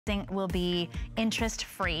will be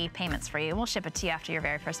interest-free, payments-free. We'll ship it to you after your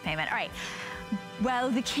very first payment. All right. While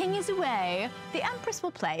the king is away, the empress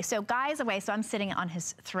will play. So Guy is away, so I'm sitting on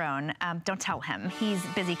his throne. Don't tell him. He's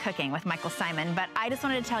busy cooking with Michael Symon. But I just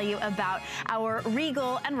wanted to tell you about our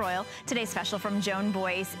Regal and Royal Today Special from Joan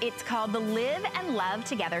Boyce. It's called the Live and Love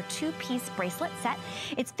Together 2-piece bracelet set.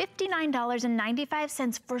 It's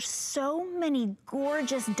 $59.95 for so many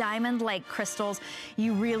gorgeous diamond-like crystals.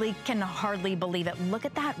 You really can hardly believe it. Look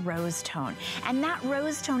at that rose tone. And that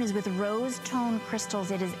rose tone is with rose tone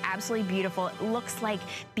crystals. It is absolutely beautiful. It looks like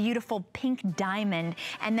beautiful pink diamond.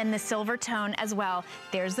 And then the silver tone as well.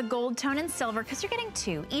 There's the gold tone and silver, because you're getting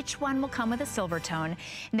two. Each one will come with a silver tone.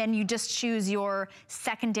 And then you just choose your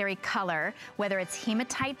secondary color, whether it's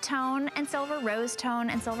hematite tone and silver, rose tone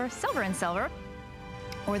and silver, silver and silver,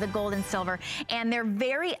 or the gold and silver. And they're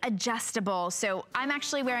very adjustable. So I'm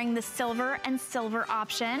actually wearing the silver and silver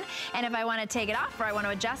option. And if I want to take it off or I want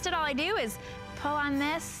to adjust it, all I do is pull on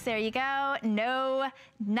this. There you go.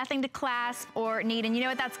 Nothing to clasp or need. And you know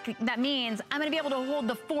what that means? I'm going to be able to hold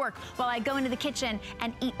the fork while I go into the kitchen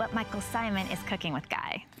and eat what Michael Symon is cooking with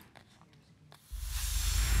Guy.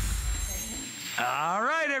 All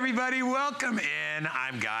right, everybody, welcome in.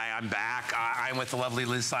 I'm Guy, I'm back. I'm with the lovely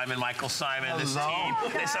Liz Symon, Michael Symon, this team,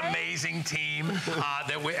 this amazing team.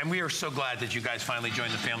 And we are so glad that you guys finally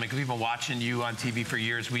joined the family, because we've been watching you on TV for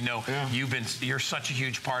years. We know you're such a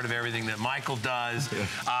huge part of everything that Michael does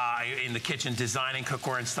in the kitchen, designing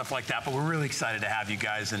cookware and stuff like that. But we're really excited to have you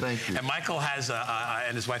guys. And, Thank you. And Michael has,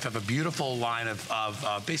 and his wife have a beautiful line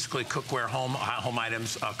of basically cookware, home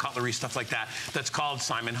items, cutlery, stuff like that, that's called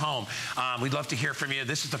Symon Home. We'd love to hear from you.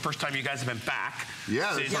 This is the first time you guys have been back.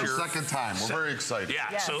 Yeah, this is our second time. We're very excited. Yeah,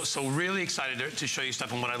 yes. so really excited to show you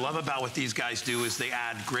stuff. And what I love about what these guys do is they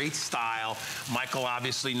add great style. Michael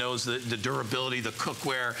obviously knows the durability, the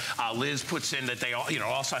cookware. Liz puts in that they all,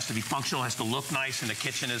 also has to be functional, has to look nice in the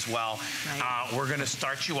kitchen as well. Right. We're going to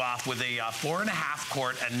start you off with a 4.5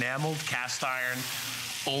 quart enameled cast iron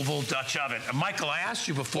oval Dutch oven. Michael, I asked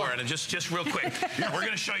you before, and just real quick, we're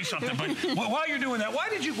going to show you something. But while you're doing that, why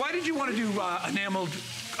did you want to do enameled,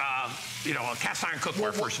 cast iron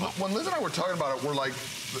cookware first of all? When Liz and I were talking about it, we're like,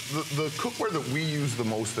 the cookware that we use the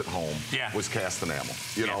most at home was cast enamel.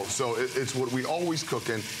 You know, so it's what we always cook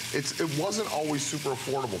in. It wasn't always super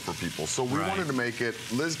affordable for people, so we wanted to make it.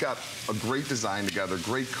 Liz got a great design together,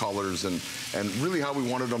 great colors, and really how we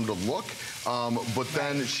wanted them to look. But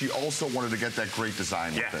then she also wanted to get that great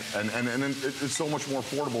design with it. And it's so much more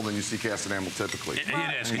affordable than you see cast enamel typically. It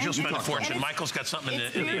is, because you'll spend a fortune. Michael's got something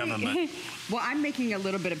in the oven. But. Well, I'm making a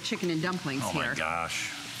little bit of chicken and dumplings here. Oh my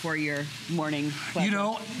gosh. For your morning pleasure. You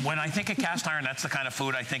know, when I think of cast iron, that's the kind of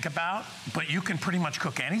food I think about. But you can pretty much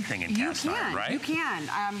cook anything in cast iron, right? You can.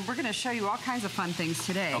 We're going to show you all kinds of fun things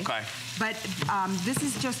today. Okay. But this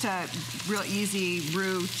is just a real easy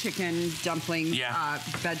roux, chicken, dumpling,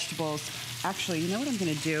 vegetables. Actually, you know what I'm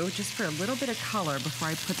going to do? Just for a little bit of color before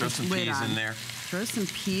I put this lid on. Throw some peas in there. Throw some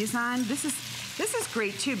peas on. This is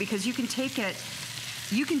great too, because you can take it.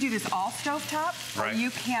 You can do this all stovetop, or you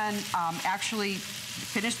can actually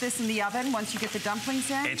finish this in the oven once you get the dumplings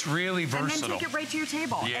in. It's really versatile. And then take it right to your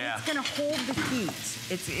table. Yeah. And it's going to hold the heat.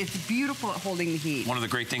 It's beautiful at holding the heat. One of the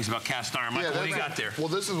great things about cast iron. Michael, what do you got there? Well,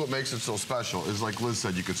 this is what makes it so special. Is like Liz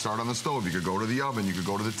said, you could start on the stove, you could go to the oven, you could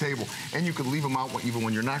go to the table, and you could leave them out even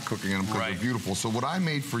when you're not cooking them, because they're beautiful. So what I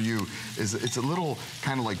made for you is it's a little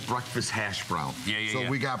kind of like breakfast hash brown. So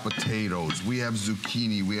we got potatoes, we have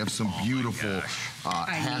zucchini, we have some beautiful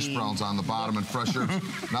hash browns on the bottom and fresh herbs.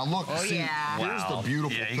 Now look, see, here's the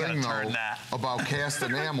beautiful thing though about cast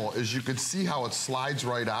enamel is you can see how it slides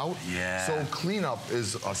right out. So cleanup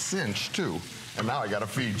is a cinch too. And now I gotta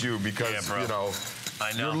feed you because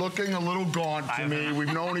you're looking a little gaunt to me.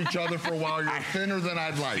 We've known each other for a while. You're thinner than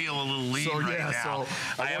I'd like. I feel a little lean right now.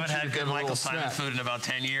 I haven't had good Michael Symon food in about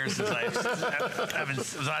 10 years since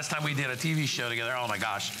the last time we did a TV show together. Oh my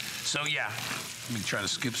gosh. So yeah. Let me try to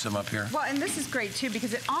scoop some up here. Well, and this is great too,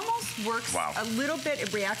 because it almost works a little bit,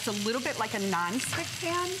 it reacts a little bit like a non-stick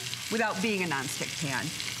pan without being a non-stick pan.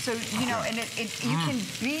 So, you know, and you can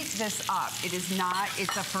beat this up. It is not,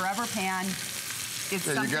 it's a forever pan. It's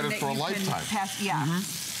you get it for a lifetime.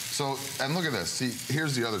 So, and look at this. See,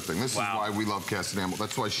 here's the other thing. This is why we love cast enamel.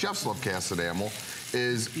 That's why chefs love cast enamel,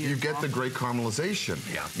 is you get the great caramelization.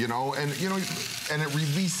 Yeah. You know, and it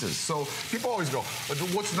releases. So people always go,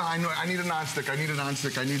 what's I need a nonstick, I need a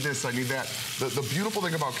nonstick, I need this, I need that. The beautiful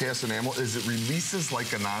thing about cast enamel is it releases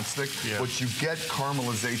like a nonstick, but you get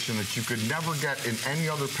caramelization that you could never get in any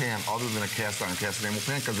other pan other than a cast iron cast enamel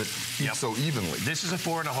pan because it heats so evenly. This is a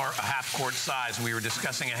 4.5 quart size, and we were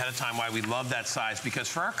discussing ahead of time why we love that size, because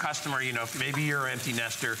for our customer, you know, if maybe you're an empty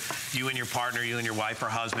nester, you and your partner, you and your wife or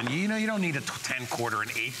husband, you know, you don't need a 10 quart or an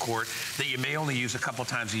 8 quart that you may only use a couple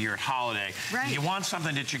times a year at holiday. Right. You want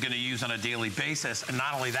something that you're going to use on a daily basis, and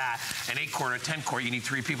not only that, an 8 quart or 10 quart, you need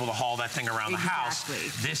 3 people to haul that thing around the house.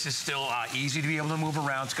 This is still easy to be able to move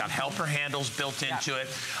around. It's got helper handles built into it.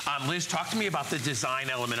 Liz, talk to me about the design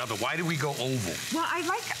element of it. Why do we go oval? Well,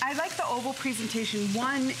 I like the oval presentation.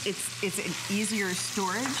 One, it's an easier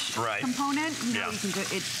storage component. You know,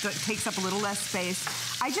 it takes up a little less space.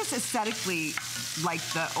 I just aesthetically like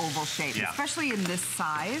the oval shape, especially in this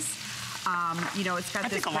size. You know, it's got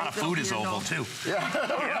this. I think a lot of food is oval too. Yeah. You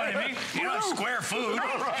know what I mean? You know, square food,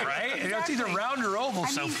 right? Exactly. It's either round or oval.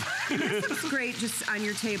 I mean, this looks great just on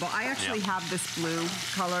your table. I actually have this blue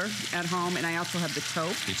color at home, and I also have the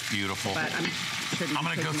taupe. It's beautiful. But I'm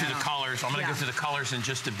going to go through the colors. I'm going to go through the colors in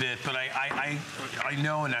just a bit. But I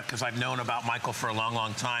know that because I've known about Michael for a long,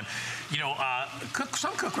 long time. You know,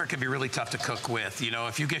 some cookware can be really tough to cook with. You know,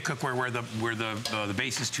 if you get cookware where the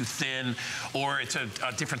base is too thin, or it's a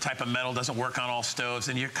different type of metal, doesn't work on all stoves,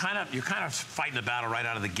 and you're kind of fighting the battle right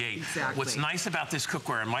out of the gate. Exactly. What's nice about this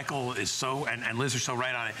cookware, and Michael is so, and Liz are so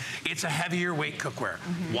right on it, it's a heavier weight cookware.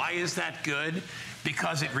 Why is that good?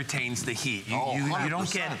 Because it retains the heat. You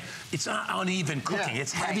don't get, it's not uneven cooking,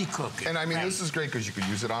 it's heavy cooking. And I mean, this is great because you could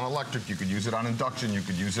use it on electric, you could use it on induction, you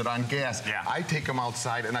could use it on gas. I take them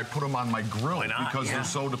outside and I put them on my grill because they're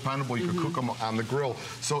so dependable. You could cook them on the grill.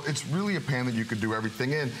 So it's really a pan that you could do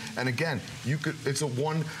everything in. And again,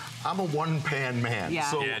 I'm a one-pan man.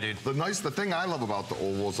 So the thing I love about the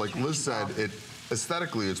oval is, like Liz said,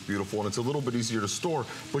 aesthetically it's beautiful and it's a little bit easier to store,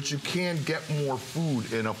 but you can get more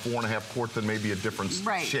food in a 4.5 quart than maybe a different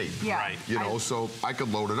shape. You know, so I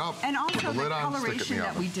could load it up, and also put the lid on, coloration stick it in the that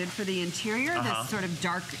oven. we did for the interior, this sort of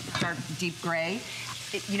dark, deep gray.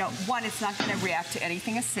 You know, one, it's not going to react to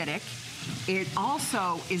anything acidic. It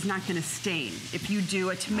also is not going to stain. If you do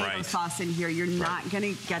a tomato sauce in here, you're not going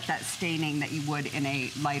to get that staining that you would in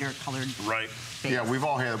a lighter colored base. Yeah, we've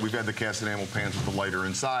had the cast enamel pans with the lighter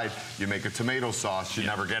inside. You make a tomato sauce, you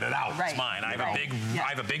never get it out. It's mine. I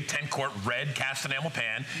have a big 10 quart red cast enamel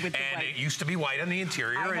pan, and it used to be white on the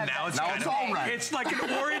interior, and now it's all red. It's like an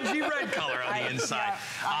orangey red color on the inside.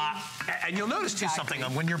 And you'll notice too something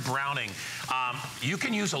when you're browning. You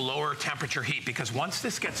can use a lower temperature heat because once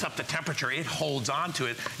this gets up to temperature, it holds on to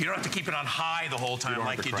it. You don't have to keep it on high the whole time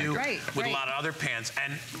like you do with a lot of other pans.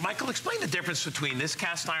 And Michael, explain the difference between this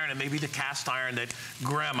cast iron and maybe the cast iron that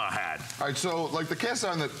Grandma had. All right, so like the cast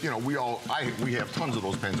iron that, you know, we have tons of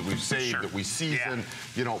those pans that we've saved, that we season,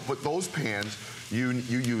 you know, but those pans, you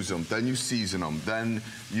use them, then you season them, then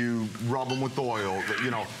you rub them with oil.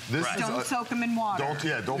 You know, this is don't soak them in water.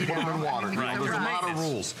 Don't put them in water. You know, there's a lot of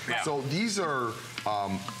rules. So these are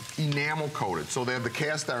enamel coated. So they have the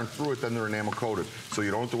cast iron through it, then they're enamel coated. So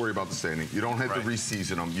you don't have to worry about the staining. You don't have to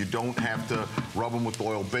re-season them. You don't have to rub them with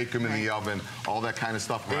oil, bake them in the oven, all that kind of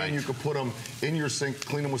stuff. And you can put them in your sink,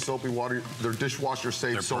 clean them with soapy water. They're dishwasher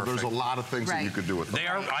safe. So there's a lot of things that you could do with them. They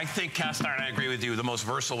are, I think, cast iron, I agree with you, the most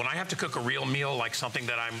versatile. When I have to cook a real meal, like something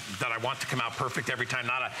that I want to come out perfect every time,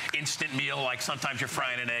 not an instant meal like sometimes you're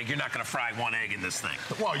frying an egg. You're not going to fry one egg in this thing.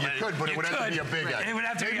 Well, you could, but it would have to be a big egg. It would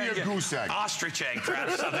have to be a goose egg. Ostrich egg,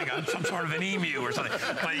 perhaps something, some sort of an emu or something.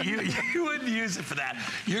 But you wouldn't use it for that.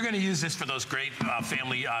 You're going to use this for those great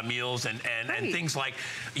family meals and things like,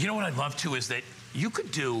 you know what I'd love to is that you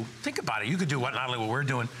could do, think about it, you could do not only what we're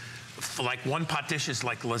doing, like one pot dish is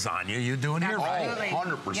like lasagna you're doing here, right? Oh,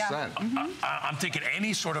 100%. I'm thinking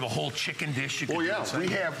any sort of a whole chicken dish you could do. We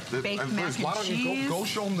have. Liz, why don't you go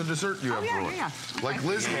show them the dessert you have brewing? Like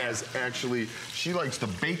Liz has, actually, she likes to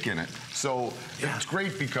bake in it. So it's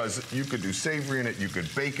great because you could do savory in it, you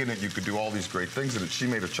could bake in it, you could do all these great things in it. She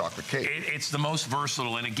made a chocolate cake. It's the most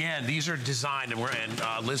versatile. And again, these are designed,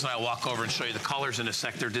 and Liz and I will walk over and show you the colors in a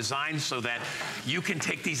sec. They're designed so that you can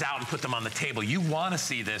take these out and put them on the table. You want to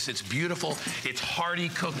see this. It's beautiful. It's hearty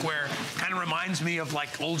cookware. Kind of reminds me of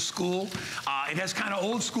like old school. It has kind of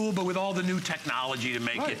old school, but with all the new technology to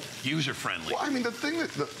make it user-friendly. Well, I mean, the thing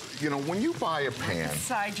that, you know, when you buy a pan,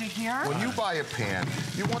 when you buy a pan,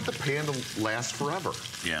 you want the pan to last forever.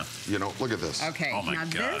 Yeah. You know, look at this. Okay. Oh my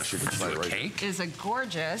gosh. This cake is a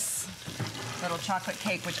gorgeous little chocolate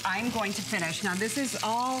cake, which I'm going to finish. Now, this is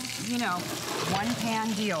all, you know, one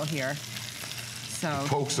pan deal here. So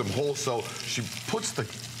pokes some holes. So she puts the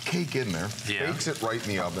cake in there, bakes it right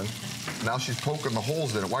in the oven. Now she's poking the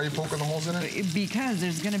holes in it. Why are you poking the holes in it? Because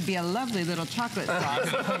there's going to be a lovely little chocolate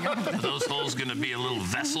sauce. Are those holes going to be a little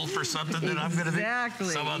vessel for something that I'm going to be? Exactly.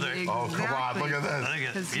 Some other. Oh, come on, look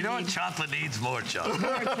at this. You know what? Chocolate needs more chocolate.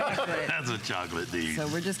 More chocolate. That's what chocolate needs. So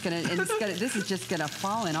we're just going to, this is just going to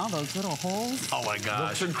fall in all those little holes. Oh my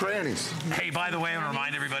gosh. Nooks and crannies. Hey, by the way, I want to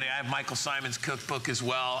remind everybody, I have Michael Symon's cookbook as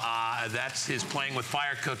well. That's his Playing with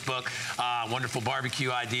Fire cookbook. Wonderful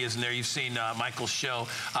barbecue ideas in there. You've seen Michael's show,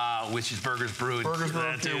 which is Burgers Brewed. Burgers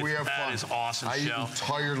Brewed, too. We have fun. That is awesome show. I eat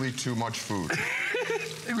entirely too much food.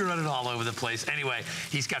 We're running all over the place. Anyway,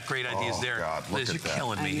 he's got great ideas there. God, look Liz, at you're that.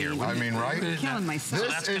 killing me here. I mean, right? You're killing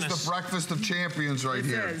myself. This is the breakfast of champions right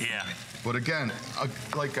here. Yeah. But again,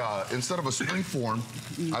 instead of a spring form,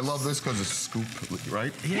 I love this because it's scoop,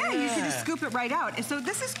 right? Yeah, you can just scoop it right out. And so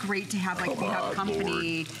this is great to have, like, we have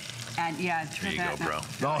company. And yeah, there you go, bro.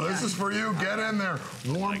 No, this is for you. Get in there.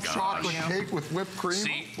 Warm chocolate cake with whipped cream.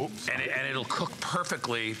 See, and it'll cook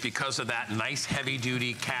perfectly because of that nice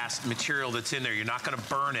heavy-duty cast material that's in there. You're not going to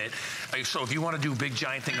burn it. So if you want to do a big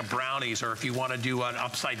giant thing of brownies, or if you want to do an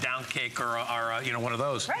upside-down cake, or you know, one of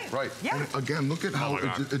those. Right. Yeah. And again, look at how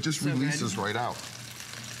it just releases right out.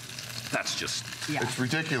 That's just... Yeah. It's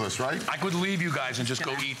ridiculous, right? I could leave you guys and just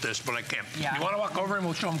go eat this, but I can't. Yeah. You want to walk over and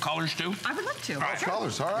we'll show them colors too? I would love to. All right.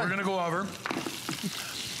 Colors, all right. We're going to go over.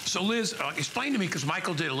 So Liz, explain to me, because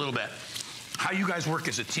Michael did a little bit, how you guys work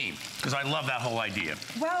as a team, because I love that whole idea.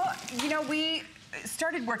 Well, you know, we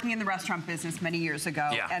started working in the restaurant business many years ago,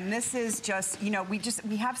 and this is just, you know, we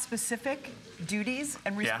have specific duties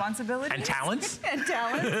and responsibilities. And talents. And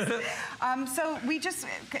talents. So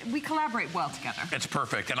we collaborate well together. It's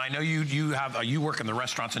perfect. And I know you work in the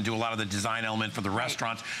restaurants and do a lot of the design element for the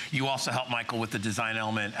restaurants. You also help Michael with the design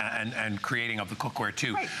element and creating of the cookware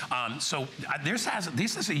too. Right. So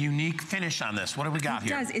this is a unique finish on this. What do we got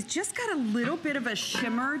here? It does. It's just got a little bit of a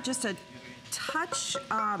shimmer, just a touch.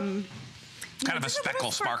 Kind of a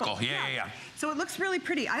speckle, sparkle. Yeah. So it looks really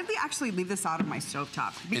pretty. I actually leave this out of my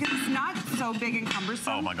stovetop because it's not so big and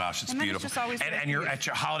cumbersome. Oh my gosh, it's beautiful. It's just always and you're at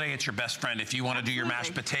your holiday, it's your best friend. If you want to do your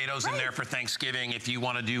mashed potatoes in there for Thanksgiving, if you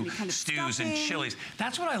want to do stews and chilies.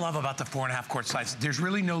 That's what I love about the 4.5 quart size. There's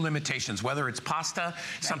really no limitations, whether it's pasta,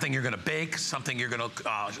 something you're going to bake, something you're going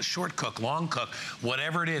to short cook, long cook,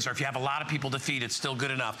 whatever it is, or if you have a lot of people to feed, it's still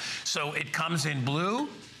good enough. So it comes in blue,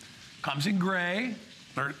 comes in gray,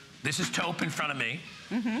 or this is taupe in front of me.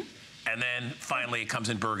 And then finally it comes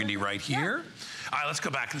in burgundy right here. All right, let's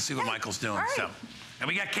go back and see what Michael's doing. So, and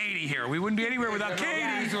we got Katie here. We wouldn't be anywhere without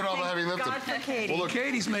Katie. He's doing all the heavy lifting. God for Katie. Well, look,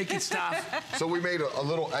 Katie's making stuff. So we made a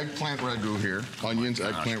little eggplant ragu here. Onions,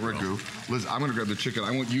 eggplant ragu. Liz, I'm going to grab the chicken.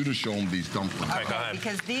 I want you to show them these dumplings. Okay, go ahead.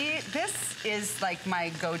 Because this is like my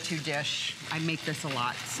go-to dish. I make this a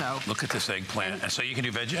lot, so. Look at this eggplant. And so you can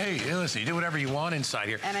do veggie. Hey, listen, you do whatever you want inside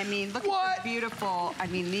here. And I mean, look at the beautiful, I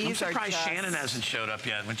mean, these I'm surprised are just... Shannon hasn't showed up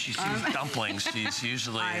yet. When she sees dumplings, she's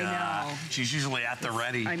usually she's usually at the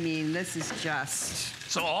ready. I mean, this is just...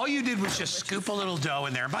 So all you did was just scoop a little dough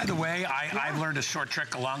in there. By the way, I learned a short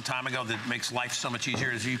trick a long time ago that makes life so much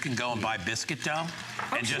easier is you can go and buy biscuit dough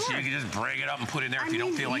and you can just break it up and put it in there if you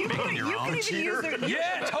don't feel like making your own.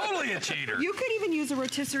 Yeah, totally a cheater. You could even use a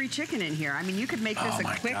rotisserie chicken in here. I mean, you could make this a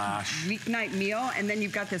quick weeknight meal, and then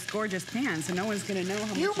you've got this gorgeous pan, so no one's going to know how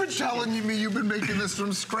much. You've been telling me you've been making this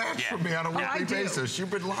from scratch for me on a weekly basis.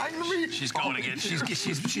 You've been lying to me. She's going to get.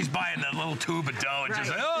 She's buying that little tube of dough and just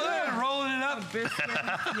like, rolling it up.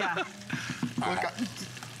 Yeah. Look,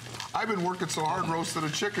 I've been working so hard roasting a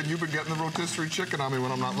chicken. You've been getting the rotisserie chicken on me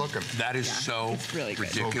when I'm not looking. That is so really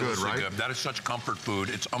ridiculously good, right? good. That is such comfort food.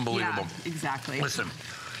 It's unbelievable. Yeah, exactly. Listen.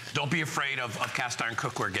 Don't be afraid of cast iron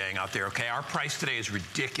cookware gang out there, okay? Our price today is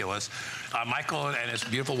ridiculous. Michael and his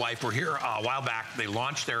beautiful wife were here a while back. They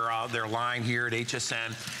launched their line here at HSN.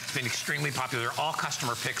 It's been extremely popular. They're all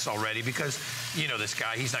customer picks already because, you know, this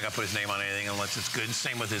guy, he's not gonna put his name on anything unless it's good. And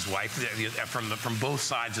same with his wife. From both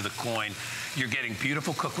sides of the coin, you're getting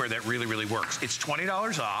beautiful cookware that really, really works. It's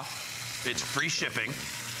 $20 off. It's free shipping.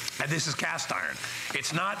 And this is cast iron.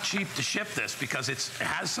 It's not cheap to ship this because it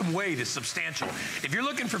has some weight, it's substantial. If you're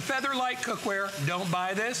looking for feather-light cookware, don't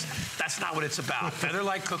buy this. That's not what it's about.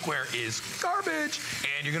 Feather-light cookware is garbage,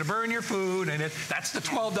 and you're gonna burn your food, and that's the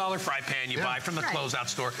 $12 fry pan you buy from the closeout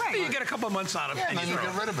store. You get a couple of months out of it, and then you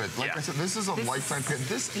get rid of it. Like I said, this is a lifetime pan.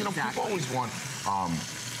 This, you know, people always want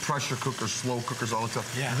pressure cookers, slow cookers, all that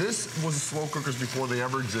stuff. Yeah. This was slow cookers before they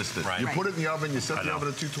ever existed. Right. You put it in the oven, you set the oven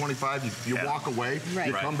at 225, you walk away,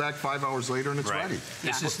 you come back 5 hours later and it's ready.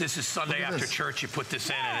 This is Sunday after church, you put this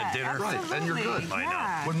in at dinner. Right, and you're good. I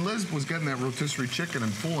know. When Liz was getting that rotisserie chicken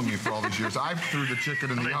and fooling me for all these years, I threw the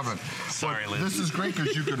chicken in the oven. Sorry, Liz. This is great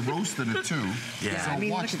because you could roast in it too. Yeah. So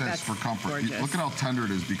watch this for comfort. Look at how tender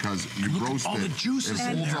it is because you roast all it. the juices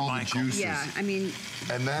it holds all the juices. Yeah, I mean.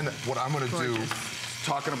 And then what I'm going to do,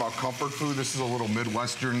 talking about comfort food, this is a little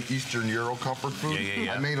Midwestern, Eastern Euro comfort food.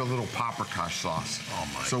 I made a little paprikash sauce. Oh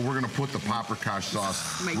my. So we're going to put the paprikash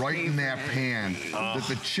sauce right in that pan that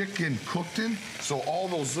the chicken cooked in. So all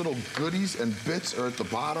those little goodies and bits are at the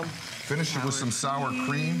bottom. Finish it with some sour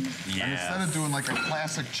cream. And instead of doing like a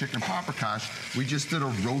classic chicken paprikash, we just did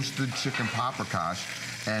a roasted chicken paprikash.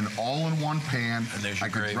 And all in one pan. And there's your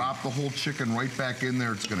I could drop the whole chicken right back in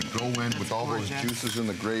there. It's going to go in with all those juices in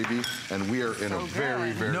the gravy. And we are in a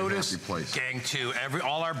very, very happy place. Gang, too,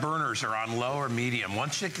 all our burners are on low or medium.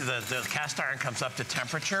 Once the cast iron comes up to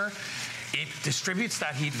temperature, it distributes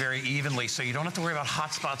that heat very evenly, so you don't have to worry about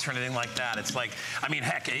hot spots or anything like that. It's like, I mean,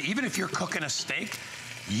 heck, even if you're cooking a steak,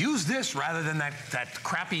 use this rather than that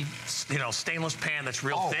crappy, stainless pan that's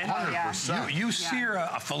real thin. 100%. You sear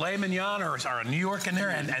a filet mignon or a New York in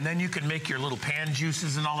there, and then you can make your little pan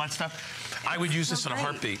juices and all that stuff. I would use this in a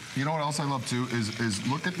heartbeat. You know what else I love too is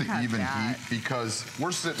look at the even heat, because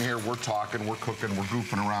we're sitting here, we're talking, we're cooking, we're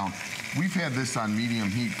goofing around. We've had this on medium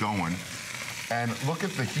heat going. And look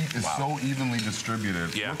at the heat is so evenly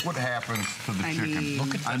distributed. Look what happens to the chicken.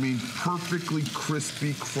 Look at that. I mean, perfectly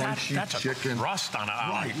crispy, crunchy that's chicken. A crust on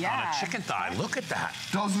a chicken thigh. Look at that.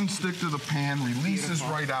 Doesn't stick to the pan, releases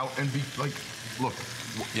right out, and be like, look,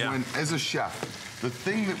 when as a chef, the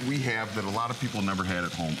thing that we have that a lot of people never had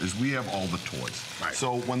at home is we have all the toys.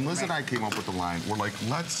 So when Liz and I came up with the line, we're like,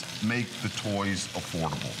 let's make the toys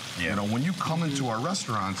affordable. You know, when you come into our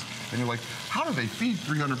restaurants and you're like, how do they feed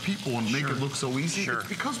 300 people and make it look so easy? It's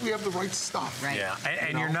because we have the right stuff.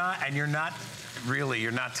 And you're not really,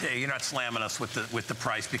 you're not slamming us with the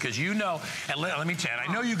price, because and let me tell you,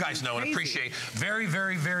 I know you guys know and appreciate very,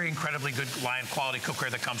 very, very incredibly good line quality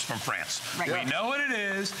cookware that comes from France. We know what it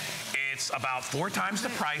is. It's about 4 times the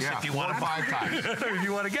price if you want to buy 5 times. If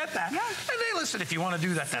you want to get that. And hey, listen, if you want to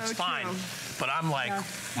do that, that's fine. But I'm like,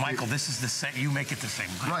 Michael, this is the same. You make it the same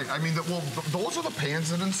way. Right. I mean, those are the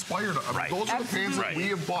pans that inspired us. Those are the pans that we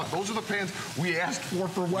have bought. Those are the pans we asked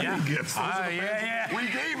for wedding gifts. Those are the pans we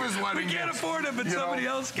gave as wedding gifts. We can't afford them, but somebody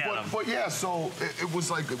else can. But yeah, so it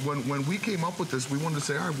was like when we came up with this, we wanted to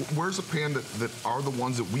say, all right, where's a pan that are the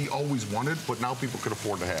ones that we always wanted, but now people could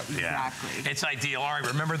afford to have? Exactly. It's ideal. All right,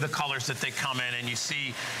 remember the colors that they come in, and you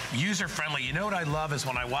see user-friendly. You know what I love is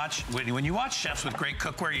when you watch chefs with great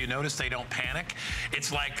cookware, you notice they don't panic.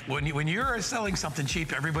 It's like when you're selling something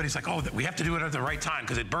cheap, everybody's like, oh, we have to do it at the right time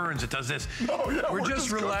because it burns, it does this. We're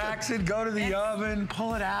just relaxing, go to the oven,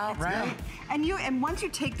 pull it out, right? And once you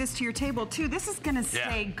take this to your table too, this is going to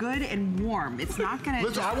stay good and warm. It's not going to.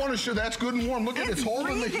 Listen, I want to show that's good and warm. Look at it, it's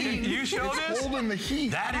holding the heat. You show this? It's holding the heat.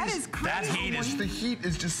 That is crazy. The heat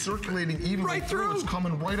is just circulating evenly through. It's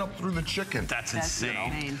coming right up through the chicken. That's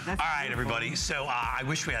insane. All right, everybody. So I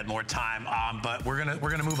wish we had more time, but we're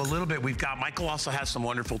gonna move a little bit. Michael also has some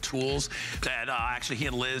wonderful tools that actually he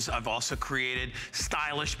and Liz have also created,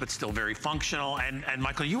 stylish but still very functional. And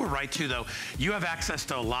Michael, you were right too, though. You have access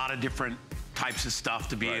to a lot of different types of stuff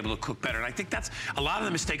to be able to cook better. And I think that's a lot of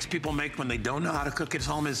the mistakes people make when they don't know how to cook at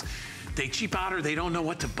home is they cheap out or they don't know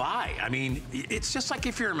what to buy. I mean, it's just like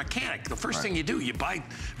if you're a mechanic, the first thing you do, you buy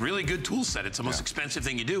really good tool set. It's the most expensive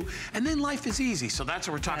thing you do. And then life is easy. So that's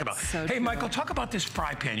what we're talking about. So hey, Michael, talk about this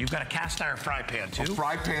fry pan. You've got a cast iron fry pan too. A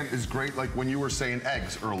fry pan is great, like when you were saying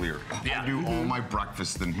eggs earlier. I do all my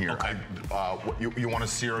breakfast in here. You want to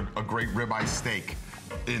sear a great ribeye steak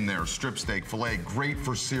in there, strip steak, filet, great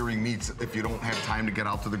for searing meats if you don't have time to get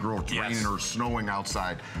out to the grill. It's raining or snowing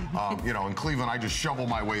outside. In Cleveland, I just shovel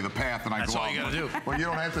my way the path and I go out. That's all you gotta do. Well, you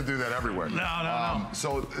don't have to do that everywhere. No.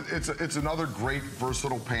 So it's another great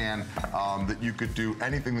versatile pan that you could do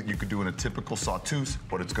anything that you could do in a typical sauteuse,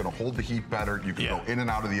 but it's gonna hold the heat better. You can go in and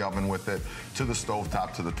out of the oven with it, to the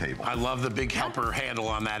stovetop, to the table. I love the big helper handle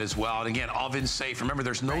on that as well. And again, oven safe. Remember,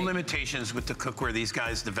 there's no limitations with the cookware these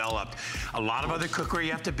guys developed. A lot of other cookware cookware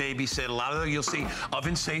you have to babysit. A lot of them you'll see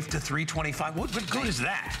oven safe to 325. What good is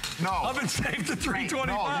that? No. Oven safe to 325.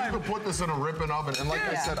 No, you can put this in a ripping oven. And like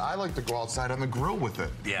I said, I like to go outside on the grill with it.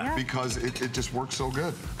 Yeah. Because it just works so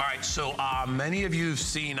good. All right, so many of you have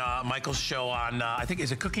seen Michael's show on, I think,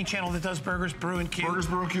 is it Cooking Channel that does Burgers, Brew, and Q? Burgers,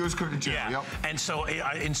 Brew, and Q is Cooking Channel, yep. And so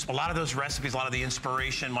in a lot of those recipes, a lot of the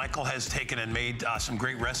inspiration, Michael has taken and made some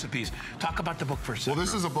great recipes. Talk about the book for a second. Well,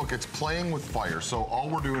 this is a book, it's Playing with Fire. So all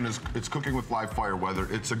we're doing is it's cooking with live fire, whether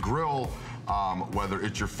it's a grill, whether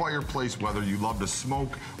it's your fireplace, whether you love to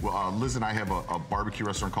smoke. Liz and I have a barbecue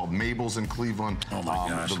restaurant called Mabel's in Cleveland. Oh my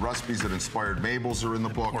gosh. The recipes that inspired Mabel's are in the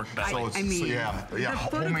book. So it's,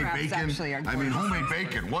 homemade bacon. Homemade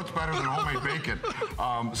bacon. What's better than homemade bacon?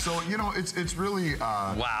 So, you know, it's really,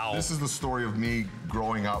 wow. This is the story of me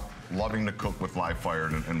growing up, loving to cook with live fire,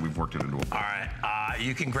 and we've worked it into a book. All right,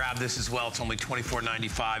 you can grab this as well. It's only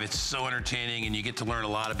 $24.95. It's so entertaining, and you get to learn a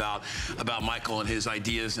lot about Michael and his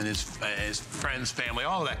ideas and his friends, family,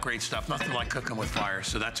 all of that great stuff. Nothing like cooking with fire,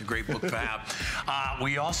 so that's a great book to have.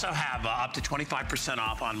 We also have up to 25%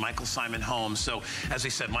 off on Michael Symon Homes. So, as I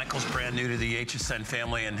said, Michael's brand new to the HSN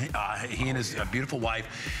family, and he and his beautiful wife,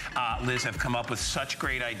 Liz, have come up with such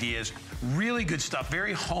great ideas. Really good stuff,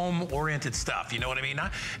 very home-oriented stuff. You know what I mean?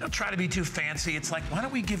 Don't try to be too fancy. It's like, why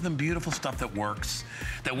don't we give them beautiful stuff that works,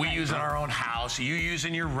 that we use in our own house, you use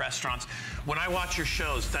in your restaurants. When I watch your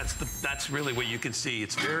shows, that's really what you can see.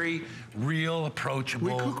 It's very real,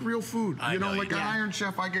 approachable. We cook real food. I know, like an Iron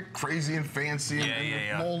Chef, I get crazy and fancy.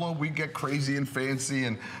 And Mola, we get crazy and fancy.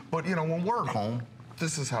 But, you know, when we're at home,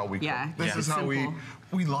 this is how we cook. This is how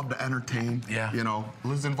we love to entertain. You know,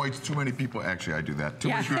 Liz invites too many people. Actually, I do that. Too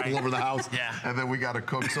many people over the house, and then we got to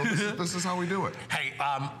cook. So this is how we do it. Hey,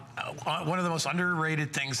 one of the most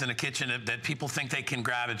underrated things in a kitchen that people think they can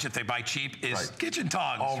grab if they buy cheap is kitchen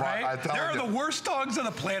tongs, right? There are the worst tongs on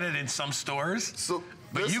the planet in some stores. So,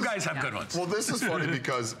 but you guys have good ones. Well, this is funny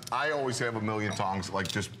because I always have a million tongs, like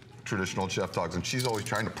just traditional chef tongs, and she's always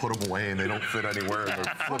trying to put them away, and they don't fit anywhere, and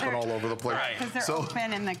they're flipping all over the place. Because they're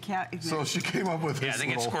open in the cabinet. So she came up with this they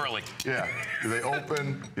get squirrely. They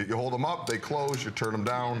open, you hold them up, they close, you turn them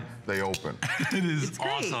down, they open. It's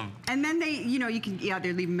awesome. And then they, you know, you can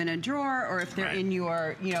either leave them in a drawer, or if they're in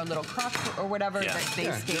your, you know, little cup or whatever,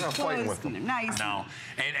 they stay closed and they're nice. No,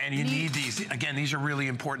 and you need these. Again, these are really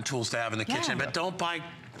important tools to have in the kitchen, but don't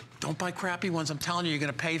buy crappy ones. I'm telling you, you're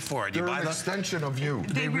going to pay for it. They're an extension of you.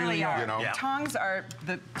 They really are. You know? Tongs are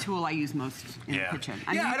the tool I use most in the kitchen.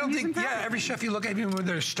 I don't think. Every chef you look at, even when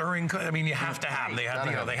they're stirring, I mean, you have to have them. They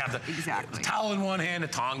have, they have the towel in one hand, the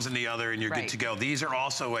tongs in the other, and you're good to go. These are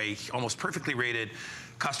also a almost perfectly rated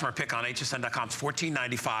customer pick on hsn.com. It's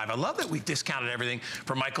 $14.95. I love that we've discounted everything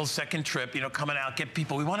for Michael's second trip. You know, coming out, get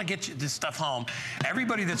people. We want to get this stuff home.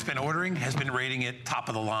 Everybody that's been ordering has been rating it top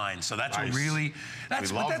of the line. So that's really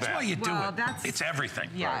that's why you do it. It's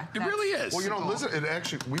everything. It really is. Well, you know, Liz,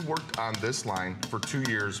 we worked on this line for 2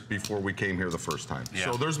 years before we came here the first time.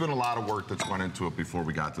 So there's been a lot of work that's went into it before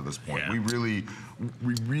we got to this point. We really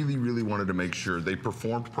wanted to make sure they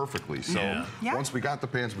performed perfectly. So once we got the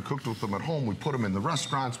pans, we cooked with them at home. We put them in the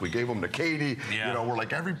restaurants. We gave them to Katie. You know, we're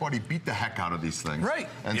like, everybody beat the heck out of these things.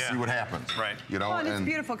 And see what happens. You know, and it's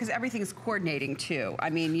beautiful because everything's coordinating too. I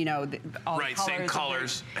mean, you know, all the colors. Same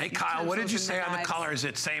colors. Hey, Kyle, what did you say on the color? Is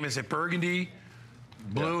it same? Is it burgundy?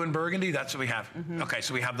 Blue and burgundy, that's what we have. Okay,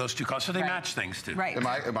 so we have those two colors, so they match things too. Am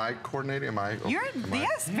I coordinating?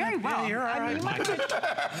 Yes, very well. You're all right.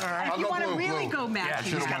 If you want to really go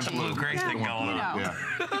matching. She's got the blue gray thing going on.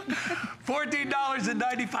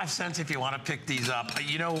 $14.95 if you want to pick these up.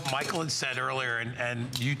 You know, Michael had said earlier,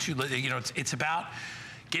 and you two, you know, it's about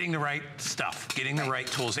getting the right stuff, getting the right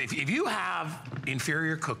tools. If you have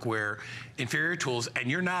inferior cookware, inferior tools, and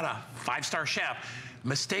you're not a 5-star chef,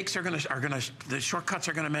 mistakes the shortcuts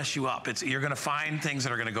are gonna mess you up. You're gonna find things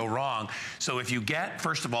that are gonna go wrong. So if you get,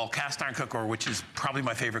 first of all, cast iron cookware, which is probably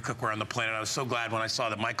my favorite cookware on the planet. I was so glad when I saw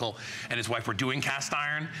that Michael and his wife were doing cast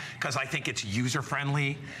iron, because I think it's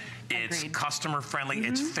user-friendly. It's customer-friendly,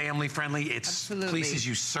 it's family-friendly, it's places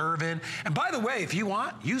you serve in. And by the way, if you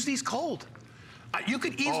want, use these cold. You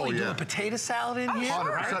could easily do a potato salad in here.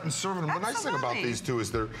 100% and serving them. The nice thing about these two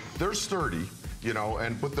is they're sturdy. You know,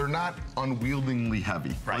 but they're not unwieldingly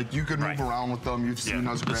heavy. Like you can move around with them. You've seen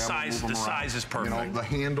us grab them, move them around. The size is perfect. You know, the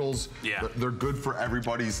handles, they're good for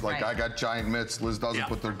everybody's. Like I got giant mitts, Liz doesn't,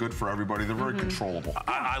 but they're good for everybody. They're very controllable.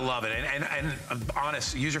 I love it, and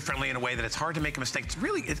honest, user-friendly in a way that it's hard to make a mistake. It's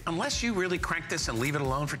really, unless you really crank this and leave it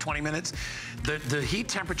alone for 20 minutes, the heat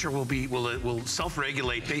temperature will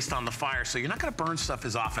self-regulate based on the fire, so you're not going to burn stuff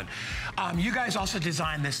as often. You guys also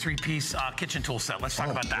designed this 3-piece kitchen tool set. Let's talk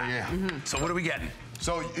about that. So what do we get?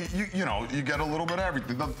 So, you know, you get a little bit of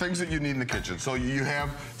everything, the things that you need in the kitchen. So you have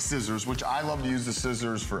scissors, which I love to use the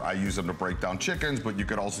scissors for, I use them to break down chickens, but you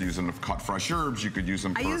could also use them to cut fresh herbs. You could use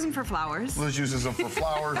them for... I use them for flowers. Liz uses them for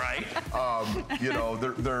flowers. Right. You know,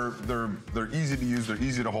 they're easy to use, they're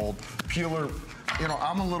easy to hold. Peeler, you know,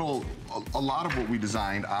 a lot of what we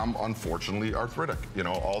designed, I'm unfortunately arthritic. You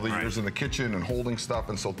know, all the years in the kitchen and holding stuff,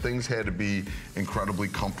 and so things had to be incredibly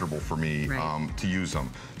comfortable for me to use them.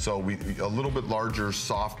 So a little bit larger,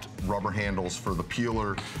 soft rubber handles for the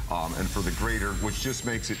peeler and for the grater, which just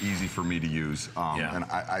makes it easy for me to use. And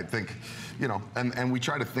I think, you know, and we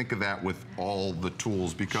try to think of that with all the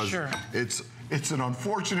tools because it's an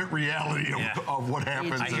unfortunate reality of what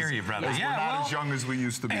happens. I hear you, brother. We're not as young as we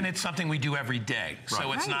used to be. And it's something we do every day.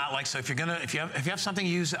 So it's not like, so if you have something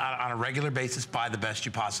you use on a regular basis, buy the best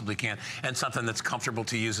you possibly can, and something that's comfortable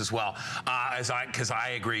to use as well. Because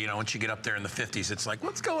I agree, you know, once you get up there in the 50s, it's like,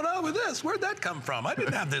 what's going on with this? Where'd that come from? I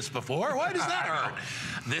didn't have this before. Why does that hurt?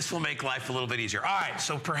 This will make life a little bit easier. All right,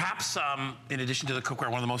 so perhaps in addition to the cookware,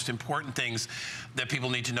 one of the most important things that people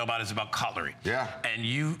need to know about is about cutlery. Yeah.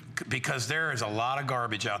 And because there is a lot of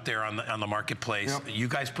garbage out there on the marketplace. Yep. You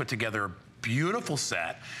guys put together a beautiful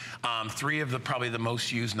set. 3 of probably the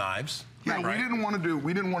most used knives. Yeah, we didn't want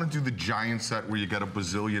to do the giant set where you get a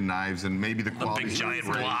bazillion knives and maybe the quality. A big giant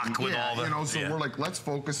block with all the. You know, so we're like, let's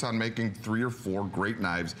focus on making 3 or 4 great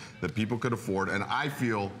knives that people could afford, and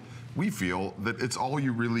we feel that it's all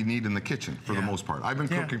you really need in the kitchen for the most part. I've been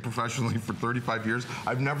cooking professionally for 35 years.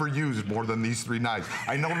 I've never used more than these 3 knives.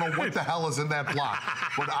 I don't know what the hell is in that block,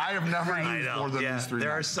 but I have never used more than these 3 knives.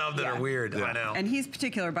 There are some that are weird, I know. And he's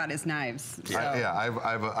particular about his knives. So, I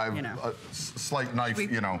have a slight knife,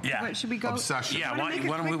 should we go? Obsession. Yeah, why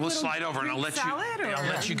don't we'll slide over and I'll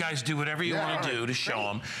let you guys do whatever you want to do to show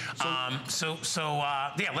them.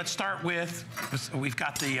 Let's start with, we've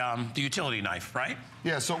got the utility knife, right?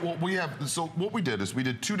 Yeah, so what we did is we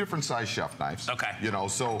did 2 different size chef knives. Okay. You know,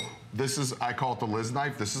 so this is, I call it the Liz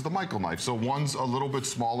knife, this is the Michael knife. So one's a little bit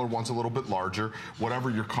smaller, one's a little bit larger, whatever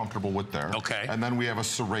you're comfortable with there. Okay. And then we have a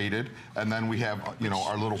serrated, and then we have, you know,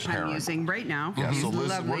 our little parent. I'm using right now. Yeah, so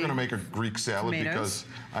Liz, we're gonna make a Greek salad because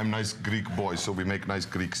I'm a nice Greek boy, so we make nice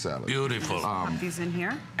Greek salad. Beautiful. Pop these in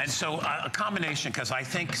here. And so a combination, because I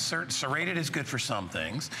think serrated is good for some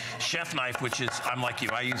things. Chef knife, which is, I'm like you,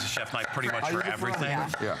 I use a chef knife pretty much for everything.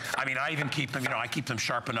 Yeah. I mean, I even keep them, you know, I keep them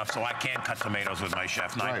sharp enough so I can cut tomatoes with my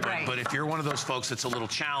chef knife. But if you're one of those folks that's a little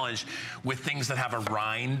challenged with things that have a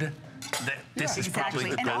rind, this is probably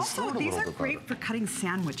the best. And also, these are great for cutting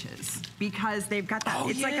sandwiches because they've got that.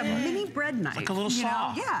 It's like a mini bread knife. Like a little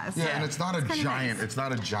saw. Yeah, and it's not a giant. It's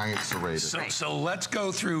not a giant serrated. So let's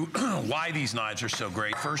go through why these knives are so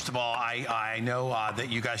great. First of all, I know that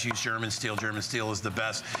you guys use German steel. German steel is the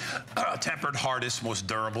best tempered, hardest, most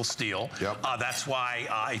durable steel. Yep. That's why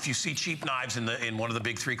if you see cheap knives in one of the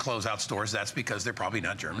big 3 closeout stores, that's because they're probably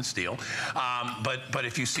not German steel. But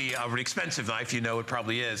if you see an expensive knife, you know it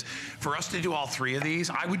probably is. For us to do all 3 of these,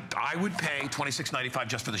 I would pay $26.95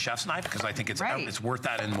 just for the chef's knife because I think it's worth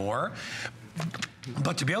that and more.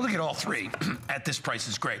 But to be able to get all 3 at this price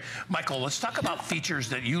is great. Michael, let's talk about features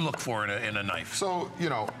that you look for in a knife. So, you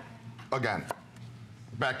know, again,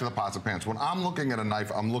 back to the pots and pans. When I'm looking at a knife,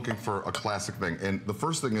 I'm looking for a classic thing. And the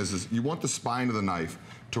first thing is you want the spine of the knife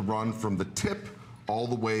to run from the tip all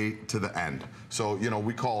the way to the end. So, you know,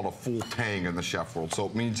 we call it a full tang in the chef world. So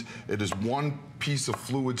it means it is one piece of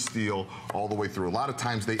fluid steel all the way through. A lot of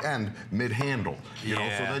times they end mid-handle, you know,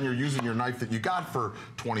 so then you're using your knife that you got for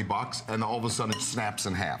 20 bucks and all of a sudden it snaps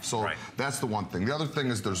in half. So that's the one thing. The other thing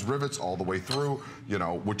is there's rivets all the way through, you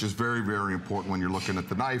know, which is very, very important when you're looking at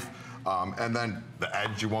the knife. And then the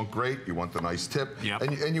edge you want great, you want the nice tip,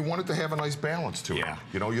 and you want it to have a nice balance to it.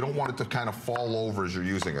 You know, you don't want it to kind of fall over as you're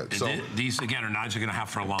using it. So these, again, are knives you're going to have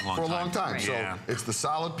for a long, long time. For a long time. So it's the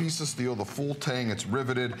solid piece of steel, the full tang, it's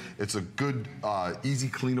riveted, it's a good, easy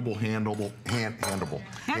cleanable, handleable,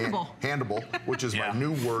 which is my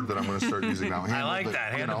new word that I'm going to start using now. I like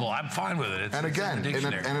that, handleable. I'm fine with it. And again,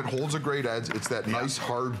 and it holds a great edge. It's that nice,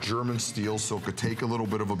 hard German steel, so it could take a little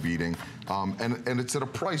bit of a beating. And it's at a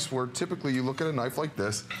price where typically you look at a knife like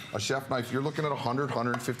this, a chef knife, you're looking at a $100,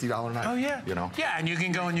 $150 knife. Oh yeah. You know? Yeah, and you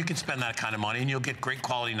can go and you can spend that kind of money and you'll get great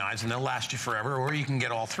quality knives and they'll last you forever, or you can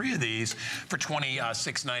get all 3 of these for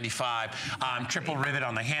 $26.95. Triple rivet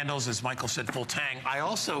on the handles, as Michael said, full tang. I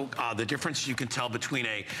also, the difference you can tell between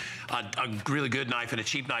a really good knife and a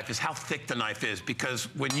cheap knife is how thick the knife is, because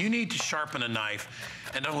when you need to sharpen a knife,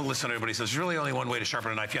 and don't listen to everybody says, there's really only one way to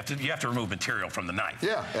sharpen a knife. You have to remove material from the knife.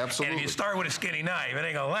 Yeah, absolutely. And if you start with a skinny knife, it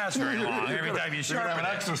ain't gonna last very long. Every time you sharpen have an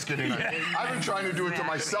it. extra skinny knife. I've been trying to do it to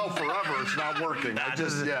myself forever. It's not working.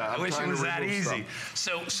 I wish it was that easy.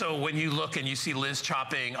 So when you look and you see Liz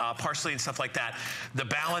chopping parsley and stuff like that, the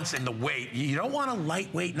balance and the weight, you don't want a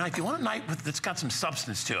lightweight knife. You want a knife that's got some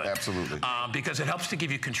substance to it. Absolutely. Because it helps to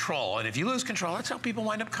give you control. And if you lose control, that's how people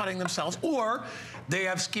wind up cutting themselves. Or they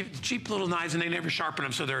have cheap little knives and they never sharpen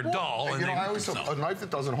them, so they're dull. And I always say a knife that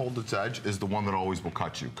doesn't hold its edge is the one that always will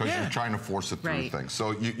cut you, because you're trying to force it through things.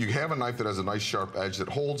 So you have a knife that has a nice sharp edge that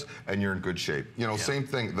holds, and you're in good shape. Same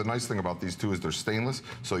thing. The nice thing about these two is they're stainless,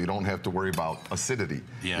 so you don't have to worry about acidity.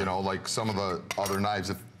 Like some of the other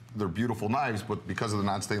knives, they're beautiful knives, but because of the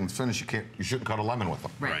non-stainless finish, you shouldn't cut a lemon with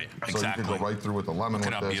them. Right, so exactly. you can go right through with the lemon.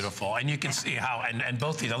 Look at how beautiful. And you can see how, and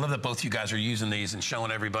both these, I love that both you guys are using these and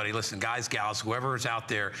showing everybody, listen, guys, gals, whoever is out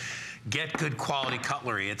there, get good quality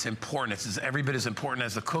cutlery. It's important. It's every bit as important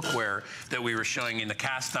as the cookware that we were showing in the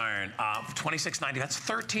cast iron. $26.90, that's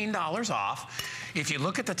 $13 off. If you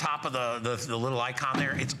look at the top of the little icon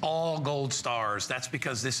there, it's all gold stars. That's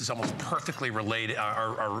because this is almost perfectly rated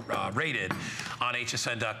on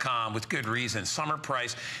HSN.com with good reason. Summer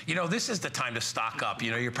price. This is the time to stock up.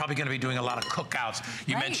 You're probably going to be doing a lot of cookouts.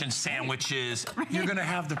 You mentioned sandwiches. You're going to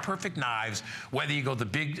have the perfect knives, whether you go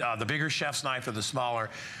the bigger chef's knife or the smaller.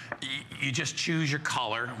 You just choose your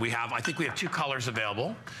color. I think we have 2 colors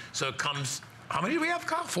available. So it comes, how many do we have,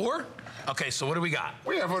 Kyle? 4? Okay, so what do we got?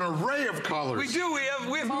 We have an array of colors. We do.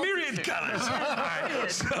 We have myriad colors. All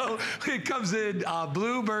right. So it comes in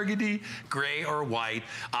blue, burgundy, gray, or white.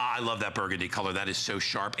 I love that burgundy color. That is so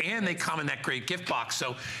sharp. And they come in that great gift box.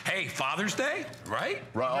 So, hey, Father's Day, right?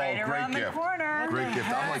 Right around great the corner. Great gift.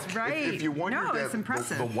 I'm like, if you want your dad,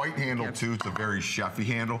 the white handle too, it's a very chefy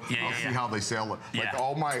handle. I'll see how they sell it. Like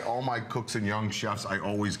all my cooks and young chefs, I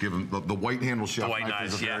always give them the white handle chef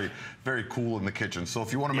knife is a very cool in the kitchen. So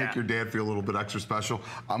if you want to make your dad feel a little bit extra special,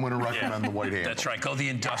 I'm going to recommend the white handle. That's right. Go the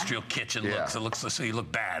industrial kitchen look. So it looks so you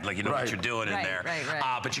look bad, like you know what you're doing in there.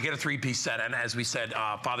 But you get a 3-piece set, and as we said,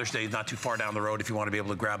 Father's Day is not too far down the road if you want to be able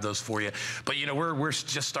to grab those for you. But we're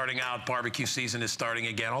just starting out. Barbecue season is starting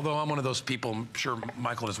again. Although I'm one of those people, I'm sure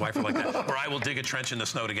Michael and his wife are like that, where I will dig a trench in the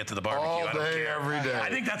snow to get to the barbecue. All I don't day, care. every day. I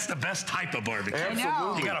think that's the best type of barbecue.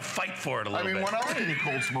 Absolutely. You got to fight for it a little bit. When else can you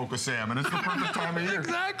cold smoke a salmon? It's the perfect time of year.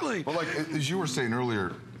 Exactly. But like as you were saying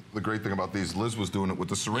earlier, the great thing about these, Liz was doing it with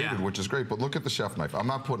the serrated, which is great, but look at the chef knife. I'm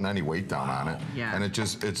not putting any weight down on it. And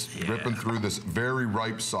it's ripping through this very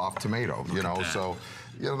ripe, soft tomato, so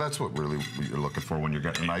that's what really you're looking for when you're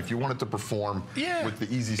getting a knife. You want it to perform with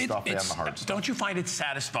the easy stuff and the hard stuff. Don't you find it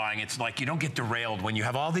satisfying? It's like you don't get derailed when you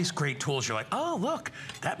have all these great tools. You're like, oh, look,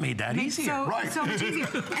 that made that easier. So much easier.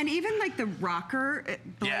 And even like the rocker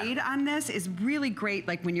blade on this is really great,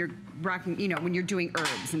 like when you're rocking, when you're doing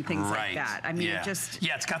herbs and things like that. I mean, it just...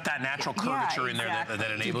 Yeah, it's got that natural curvature in there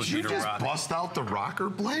that enables you to rock. Did you just bust out the rocker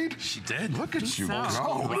blade? She did. Look at you. Is that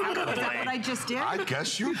what I just did? I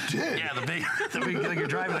guess you did. Yeah, the big like you're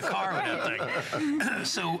driving a car with that thing.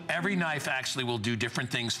 So every knife actually will do different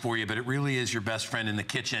things for you, but it really is your best friend in the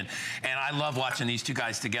kitchen. And I love watching these two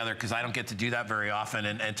guys together because I don't get to do that very often.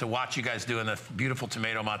 And to watch you guys doing the beautiful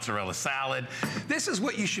tomato mozzarella salad, this is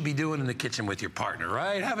what you should be doing in the kitchen with your partner,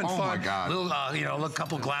 right? Having fun. Oh my God. A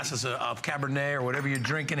couple glasses of Cabernet or whatever you're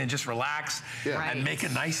drinking and just relax and make a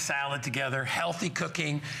nice salad together, healthy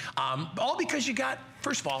cooking, all because you got,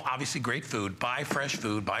 first of all, obviously great food. Buy fresh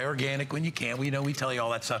food, buy organic when you can. We tell you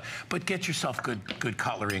all that stuff, but get yourself good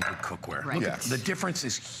cutlery and good cookware. Look at, the difference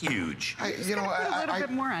is huge. Put a little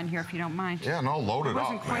bit more on here if you don't mind. Yeah, no, load it up.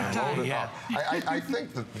 Wasn't quite done. Load it up. I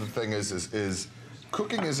think that the thing is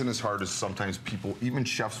cooking isn't as hard as sometimes people, even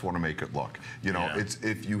chefs, want to make it look. It's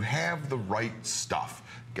if you have the right stuff,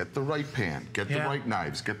 get the right pan, get the right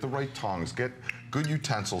knives, get the right tongs, get good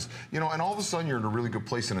utensils, and all of a sudden you're in a really good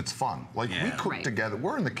place and it's fun. Like we cook together,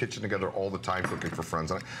 we're in the kitchen together all the time cooking for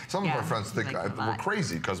friends. Some of our friends think we're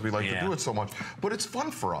crazy because we like to do it so much, but it's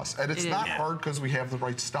fun for us. And it's not hard because we have the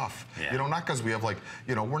right stuff. Not because we have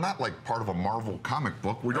we're not like part of a Marvel comic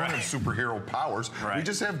book. We don't have superhero powers. We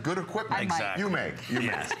just have good equipment. Exactly. You may.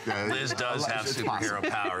 Liz does have superhero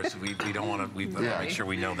powers. We don't want to, we make sure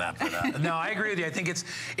we know that. But, no, I agree with you. I think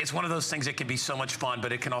it's one of those things that can be so much fun,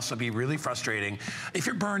 but it can also be really frustrating. If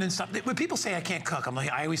you're burning stuff, when people say I can't cook,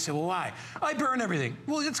 I always say, well, why? I burn everything.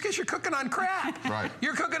 Well, it's because you're cooking on crap.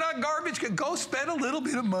 You're cooking on garbage. Go spend a little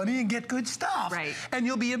bit of money and get good stuff. And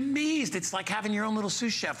you'll be amazed. It's like having your own little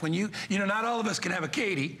sous chef. When not all of us can have a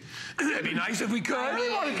Katie. It'd be nice if we could.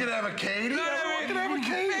 Everybody can have a Katie. Everyone can have a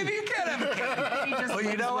Katie. Maybe you can have a Katie. Well,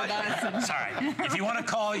 you know what? It's all right. If you want to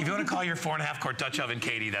call your 4.5-quart Dutch oven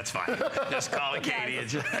Katie, that's fine. Just call it Katie,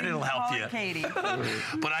 and it'll help you. Katie.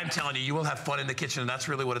 But I'm telling you, you will have fun in the the kitchen, and that's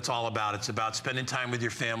really what it's all about. It's about spending time with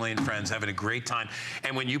your family and friends, having a great time.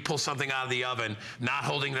 And when you pull something out of the oven, not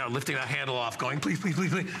holding that, lifting that handle off, going, please, please,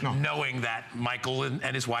 please, please, knowing that Michael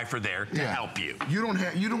and his wife are there to help you. You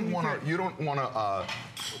don't want to,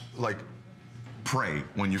 like, pray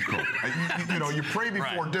when you cook. You know, you pray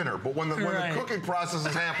before dinner, but when the cooking process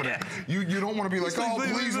is happening, you don't want to be like, oh,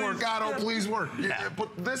 please work, God, oh, please work. But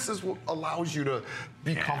this is what allows you to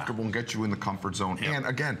be comfortable and get you in the comfort zone. And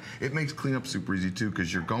again, it makes cleanup super easy too,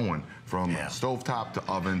 because you're going from stovetop to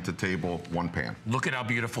oven to table, one pan. Look at how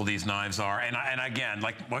beautiful these knives are. And again,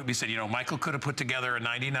 like what we said, you know, Michael could have put together a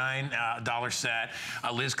 $99 set.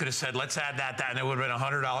 Liz could have said, let's add that, and it would have been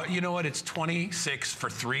 $100. You know what? It's $26 for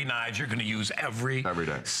 3 knives you're going to use every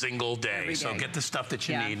day. Single day. So get the stuff that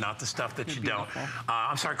you need, not the stuff that you don't.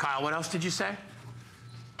 I'm sorry, Kyle, what else did you say?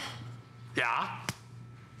 Yeah?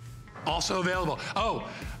 Also available.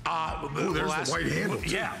 There's the white handle.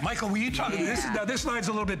 Yeah, Michael, were you talking? This line's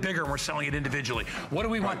a little bit bigger, and we're selling it individually. What do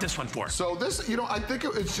we want this one for? So this, you know, I think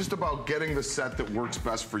it's just about getting the set that works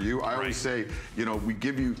best for you. I always say, you know, we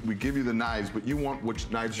give you the knives, but you want which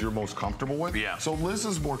knives you're most comfortable with. Yeah. So Liz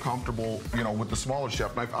is more comfortable, you know, with the smaller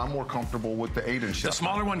chef knife. I'm more comfortable with the 8-inch chef. The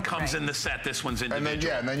smaller one comes in the set. This one's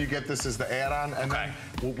individual. And then you get this as the add-on. And then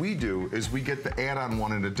what we do is we get the add-on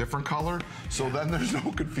one in a different color, so then there's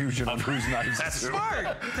no confusion on whose knives. That's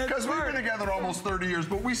smart. Because we've been together almost 30 years,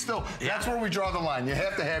 but we still, that's where we draw the line. You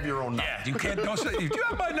have to have your own knife. Yeah, you can't, don't say, do you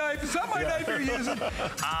have my knife? Is that my knife you're using?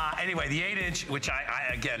 Anyway, the 8-inch, which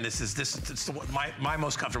again, this is my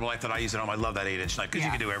most comfortable knife that I use at home. I love that 8-inch knife, because you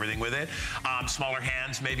can do everything with it. Smaller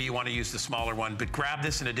hands, maybe you want to use the smaller one, but grab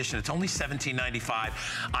this in addition. It's only $17.95.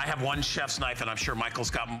 I have one chef's knife, and I'm sure Michael's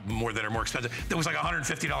got more that are more expensive. That was like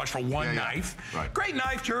 $150 for one knife. Great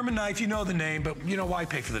knife, German knife, you know the name, but you know, why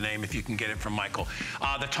pay for the name if you can get it from Michael?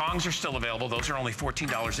 The tongs are still available. Those are only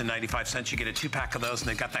 $14.95. You get a 2-pack of those, and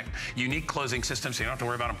they've got that unique closing system, so you don't have to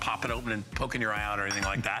worry about them popping open and poking your eye out or anything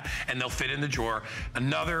like that. And they'll fit in the drawer.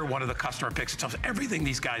 Another one of the customer picks. Everything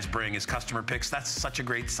these guys bring is customer picks. That's such a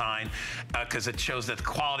great sign, because it shows that the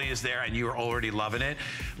quality is there and you are already loving it.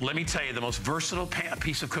 Let me tell you, the most versatile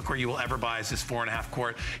piece of cookware you will ever buy is this 4.5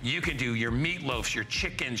 quart. You can do your meatloafs, your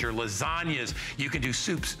chickens, your lasagnas. You can do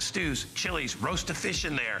soups, stews, chilies, roast a fish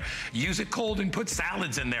in there. Use it cold and put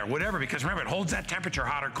salads in there, whatever, because remember, it holds that temperature,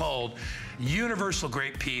 hot or cold. Universal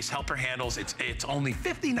great piece, helper handles. It's only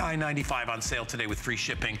 $59.95 on sale today with free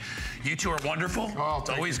shipping. You two are wonderful. It's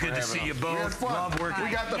always good to see you both. Love working. We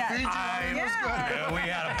got the features. We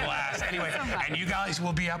had a blast. Anyway, and you guys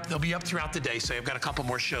will be up. They'll be up throughout the day. So I've got a couple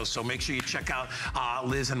more shows. So make sure you check out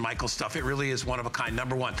Liz and Michael's stuff. It really is one of a kind.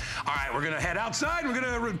 #1. All right, we're gonna head outside. We're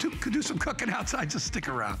gonna do some cooking outside. Just stick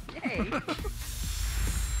around. Yay.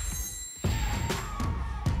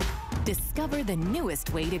 Discover the newest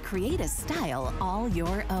way to create a style all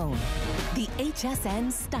your own. The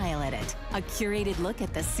HSN Style Edit, a curated look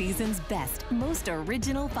at the season's best, most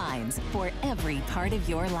original finds for every part of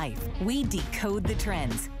your life. We decode the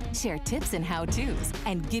trends, share tips and how-tos,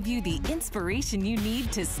 and give you the inspiration you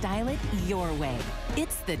need to style it your way.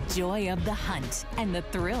 It's the joy of the hunt and the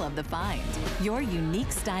thrill of the find. Your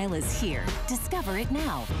unique style is here. Discover it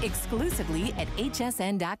now, exclusively at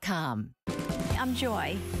hsn.com. I'm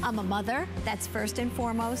Joy. I'm a mother, that's first and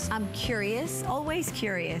foremost. I'm curious, always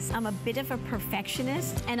curious. I'm a bit of a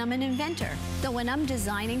perfectionist, and I'm an inventor. So when I'm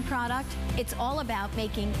designing product, it's all about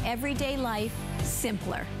making everyday life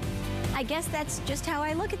simpler. I guess that's just how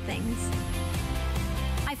I look at things.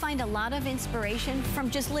 I find a lot of inspiration from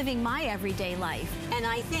just living my everyday life. And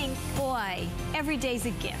I think, boy, every day's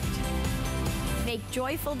a gift. Make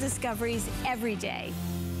joyful discoveries every day.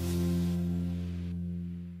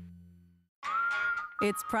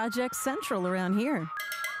 It's Project Central around here.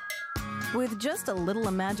 With just a little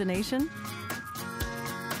imagination,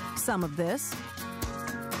 some of this,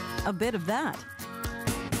 a bit of that.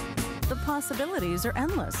 The possibilities are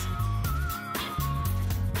endless.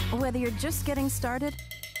 Whether you're just getting started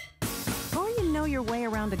or you know your way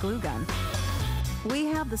around a glue gun, we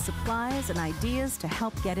have the supplies and ideas to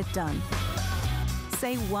help get it done.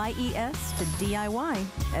 Say YES to DIY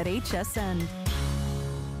at HSN.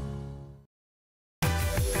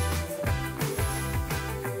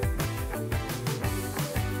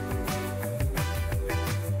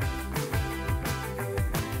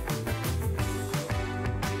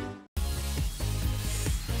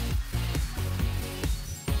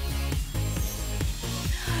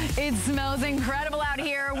 It smells incredible out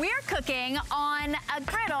here. We're cooking on a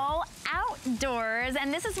griddle outdoors.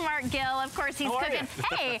 And this is Mark Gill. Of course, he's cooking.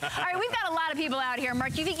 Hey, all right, we've got a lot of people out here.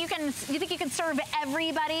 Mark, you think you can serve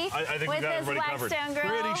everybody I think with we got this everybody covered. Blackstone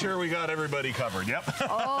grill? Pretty sure we got everybody covered. Yep.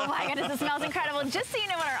 Oh my goodness, it smells incredible. Just so you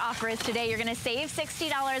know what our offer is today, you're going to save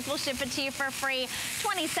 $60. We'll ship it to you for free,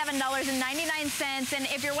 $27.99. And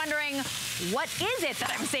if you're wondering, what is it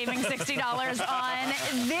that I'm saving $60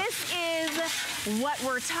 on? This is what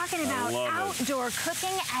we're talking about, outdoor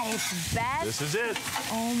cooking at its best. This is it.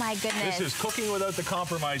 Oh my goodness. This is cooking without the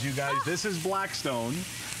compromise, you guys. This is Blackstone.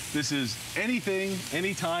 This is anything,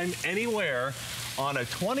 anytime, anywhere on a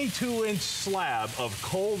 22-inch slab of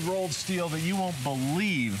cold rolled steel that you won't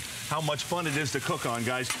believe how much fun it is to cook on,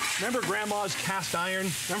 guys. Remember Grandma's cast iron?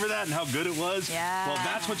 Remember that and how good it was? Yeah. Well,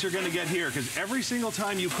 that's what you're going to get here, because every single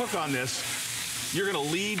time you cook on this, you're going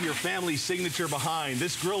to leave your family's signature behind.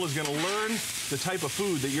 This grill is going to learn the type of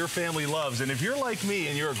food that your family loves. And if you're like me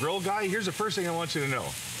and you're a grill guy, here's the first thing I want you to know.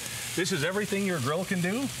 This is everything your grill can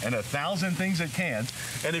do and 1,000 things it can't.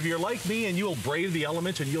 And if you're like me and you'll brave the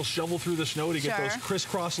elements and you'll shovel through the snow to get those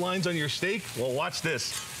crisscross lines on your steak, well, watch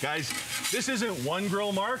this. Guys, this isn't one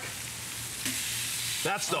grill, Mark.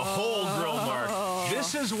 That's the whole grill, Mark.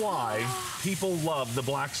 This is why people love the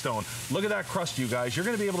Blackstone. Look at that crust, you guys. You're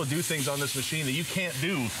going to be able to do things on this machine that you can't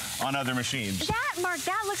do on other machines. That, Mark,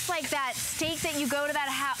 that looks like that steak that you go to that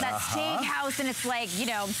steak house and it's like, you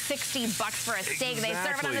know, $60 for a steak. Exactly. They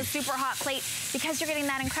serve it on a super hot plate because you're getting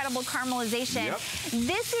that incredible caramelization. Yep.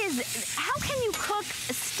 This is, how can you cook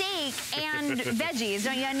steak and veggies?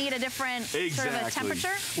 Don't you need a different sort of a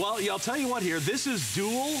temperature? Well, I'll tell you what here. This is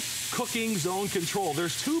dual cooking zone control.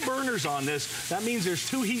 There's 2 burners on this. That means there's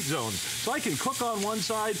 2 heat zones. So I can cook on one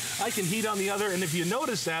side, I can heat on the other, and if you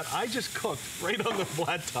notice that, I just cooked right on the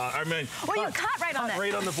flat top. I mean, you cut right on it.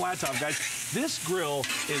 Right on the flat top, guys. This grill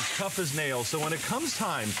is tough as nails. So when it comes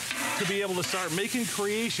time to be able to start making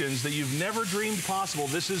creations that you've never dreamed possible,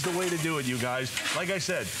 this is the way to do it, you guys. Like I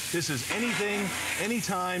said, this is anything,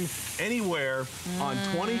 anytime, anywhere on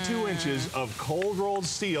 22 inches of cold rolled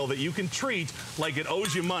steel that you can treat like it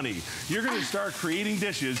owes you money. You're going to start creating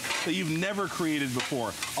dishes that you've never created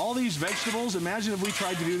before. All these vegetables, imagine if we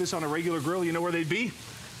tried to do this on a regular grill, you know where they'd be?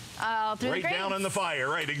 Right down on the fire,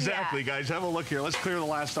 right, exactly, guys. Have a look here. Let's clear the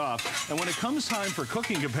last off. And when it comes time for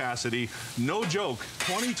cooking capacity, no joke,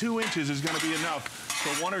 22 inches is going to be enough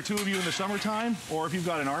for 1 or 2 of you in the summertime, or if you've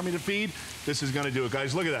got an army to feed, this is going to do it,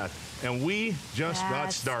 guys. Look at that. And we just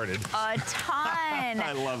got started. A ton.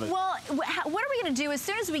 I love it. Well, what are we going to do as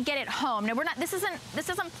soon as we get it home? Now, this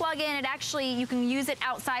isn't plug-in. It actually, you can use it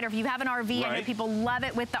outside, or if you have an RV, I know people love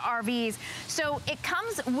it with the RVs. So it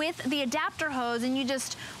comes with the adapter hose, and you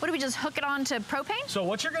just, what do we just hook it on to propane? So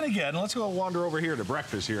what you're going to get, and let's go wander over here to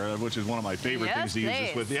breakfast here, which is one of my favorite things to use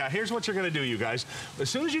this with. Yeah, here's what you're going to do, you guys. As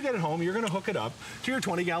soon as you get it home, you're going to hook it up to your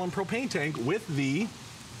 20-gallon propane tank with the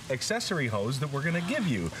accessory hose that we're going to give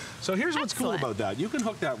you. So here's what's cool about that. You can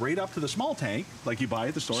hook that right up to the small tank like you buy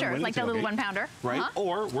at the store. Sure, like the little 1-pounder. Right,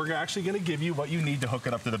 or we're actually going to give you what you need to hook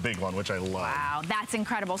it up to the big one, which I love. Wow, that's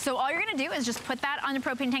incredible. So all you're going to do is just put that on the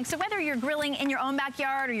propane tank. So whether you're grilling in your own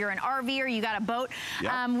backyard or you're an RV or you got a boat,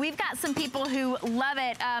 we've got some people who love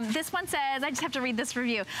it. This one says, I just have to read this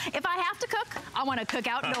review. If I have to cook, I want to cook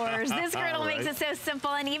outdoors. This griddle makes it so simple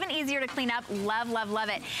and even easier to clean up. Love, love, love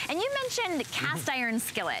it. And you mentioned cast iron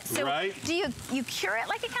skillet. So do you cure it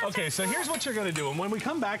like a cast iron? Okay, so here's what you're going to do. And when we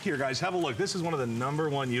come back here, guys, have a look. This is one of the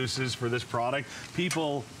 #1 uses for this product.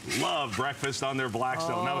 People love breakfast on their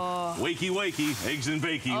Blackstone. Now, wakey, wakey, eggs and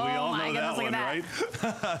bacon. We all know that one, right?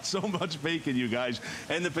 So much bacon, you guys.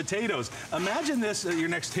 And the potatoes. Imagine this at your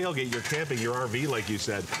next tailgate. You're camping, your RV, like you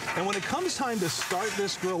said. And when it comes time to start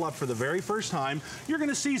this grill up for the very first time, you're going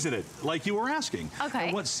to season it, like you were asking. Okay.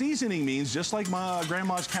 And what seasoning means, just like my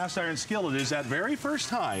grandma's cast iron skillet, is that very first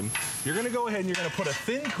time, you're going to go ahead and you're going to put a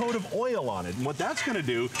thin coat of oil on it. And what that's going to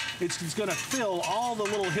do, it's going to fill all the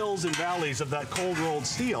little hills and valleys of that cold rolled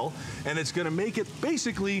steel, and it's going to make it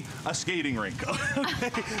basically a skating rink.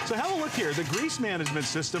 Okay? So have a look here. The grease management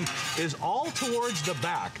system is all towards the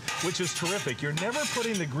back, which is terrific. You're never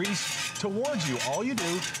putting the grease towards you. All you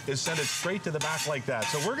do is send it straight to the back like that.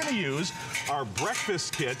 So we're going to use our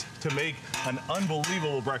breakfast kit to make an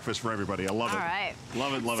unbelievable breakfast for everybody. I love it. All right.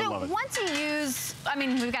 Love it, love it, love it. So once you use, I mean,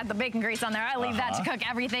 season. We've got the bacon grease on there. I leave that to cook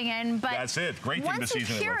everything in. But that's it. Great thing to season it with.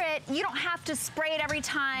 Once you cure it, you don't have to spray it every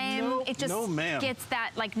time. No, it just gets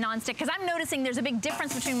that like nonstick. Because I'm noticing there's a big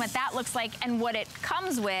difference between what that looks like and what it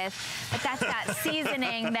comes with. But that's that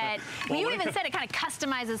seasoning that you even said it kind of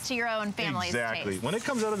customizes to your own family's taste. When it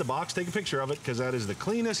comes out of the box, take a picture of it because that is the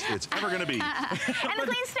cleanest it's ever going to be. And the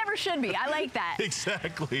cleanest never should be. I like that.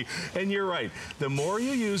 Exactly. And you're right. The more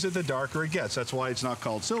you use it, the darker it gets. That's why it's not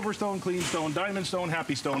called Silverstone, Cleanstone, Diamond Stone,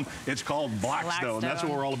 Happy Stone. It's called Blackstone. That's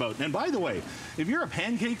what we're all about. And by the way, if you're a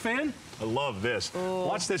pancake fan, I love this. Ooh.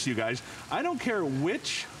 Watch this, you guys. I don't care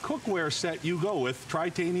which cookware set you go with,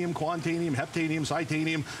 tritanium, quantanium, heptanium,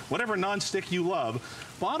 titanium, whatever nonstick you love.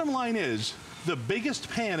 Bottom line is, the biggest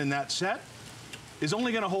pan in that set is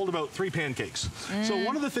only going to hold about 3 pancakes. So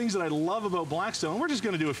one of the things that I love about Blackstone, we're just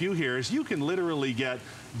going to do a few here, is you can literally get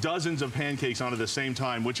dozens of pancakes on at the same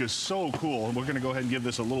time, which is so cool. And we're going to go ahead and give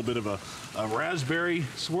this a little bit of a raspberry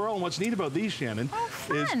swirl. And what's neat about these, Shannon,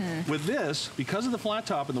 is with this, because of the flat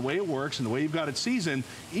top and the way it works and the way you've got it seasoned,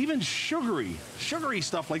 even sugary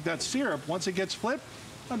stuff like that syrup, once it gets flipped,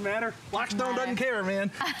 doesn't matter. Blackstone doesn't care, man.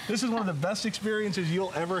 This is one of the best experiences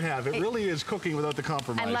you'll ever have. It really is cooking without the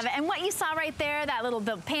compromise. I love it. And what you saw right there, that little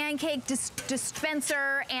pancake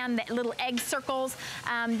dispenser and the little egg circles,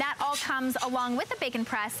 that all comes along with the bacon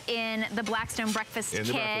press in the Blackstone breakfast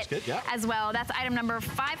kit as well. That's item number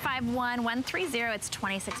 551130. It's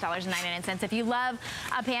 $26.99. If you love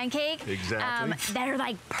a pancake that are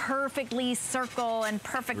like perfectly circle and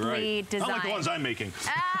perfectly designed. Not like the ones I'm making.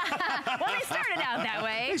 Well, they started out that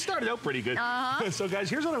way. They started out pretty good. So guys,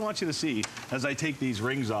 here's what I want you to see as I take these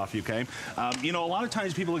rings off, okay? You know, a lot of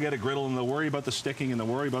times people get a griddle and they'll worry about the sticking and they'll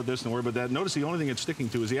worry about this and worry about that. Notice the only thing it's sticking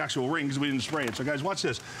to is the actual ring because we didn't spray it. So guys, watch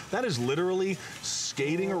this. That is literally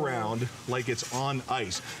skating around like it's on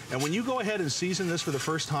ice. And when you go ahead and season this for the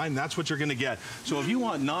first time, that's what you're gonna get. So if you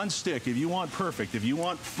want non-stick, if you want perfect, if you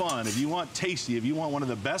want fun, if you want tasty, if you want one of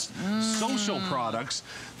the best social products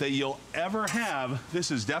that you'll ever have,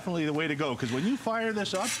 this is definitely the way to go. Because when you fire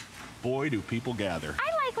this up, boy, do people gather.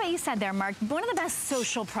 I like what you said there, Mark. One of the best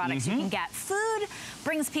social products you can get. Food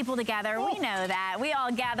brings people together. We know that. We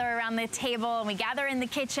all gather around the table and we gather in the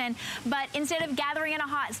kitchen. But instead of gathering in a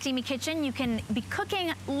hot, steamy kitchen, you can be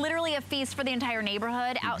cooking literally a feast for the entire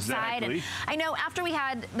neighborhood outside. And I know after we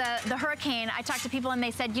had the hurricane, I talked to people and they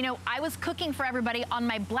said, you know, I was cooking for everybody on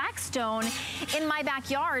my Blackstone in my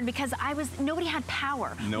backyard because nobody had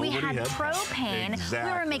power. We had propane.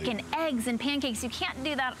 We were making eggs and pancakes. You can't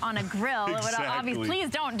do that on a grill. Obviously, please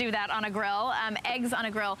don't do that on a grill. Eggs on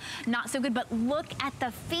a grill, not so good. But look at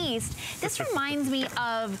the feast. This reminds me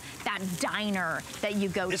of that diner that you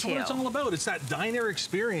go to. It's what it's all about. It's that diner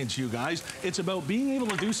experience, you guys. It's about being able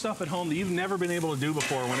to do stuff at home that you've never been able to do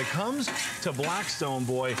before. When it comes to Blackstone,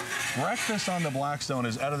 boy, breakfast on the Blackstone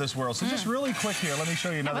is out of this world. So just really quick here, let me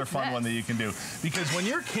show you another fun one that you can do. Because when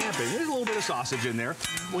you're camping, there's a little bit of sausage in there.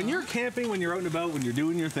 When you're camping, when you're out and about, when you're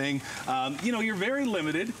doing your thing, you know, you're very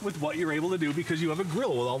limited with what you're able to do because you have a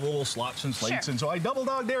grill with all the little slots and slates. And so I double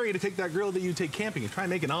dog dare you to take that grill that you take camping and try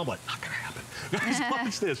and make an omelet. Not gonna happen. Guys,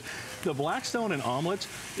 watch this. The Blackstone and omelets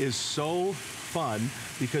is so fun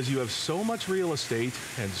because you have so much real estate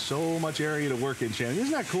and so much area to work in, Shannon.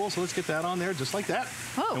 Isn't that cool? So let's get that on there just like that.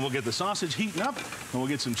 And we'll get the sausage heating up and we'll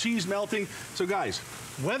get some cheese melting. So guys,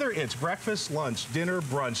 whether it's breakfast, lunch, dinner,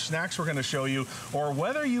 brunch, snacks we're gonna show you, or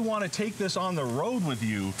whether you wanna take this on the road with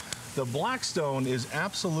you, the Blackstone is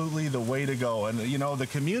absolutely the way to go. And, you know, the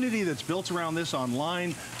community that's built around this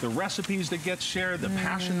online, the recipes that get shared, the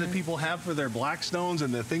passion that people have for their Blackstones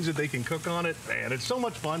and the things that they can cook on it, man, it's so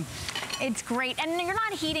much fun. It's great. And you're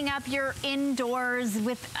not heating up your indoors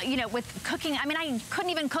with, you know, with cooking. I mean, I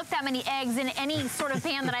couldn't even cook that many eggs in any sort of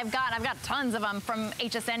pan that I've got. I've got tons of them from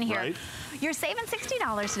HSN here. You're saving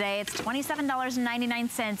 $60 today. It's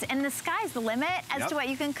 $27.99. And the sky's the limit as to what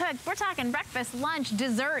you can cook. We're talking breakfast, lunch,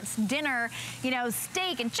 desserts, dinner, you know,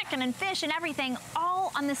 steak and chicken and fish and everything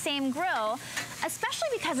all on the same grill, especially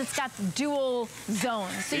because it's got dual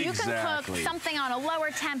zones. So you can cook something on a lower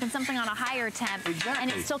temp and something on a higher temp,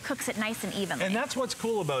 and it still cooks it nice and evenly. And that's what's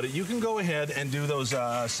cool about it. You can go ahead and do those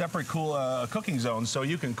separate cool cooking zones. So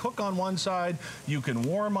you can cook on one side, you can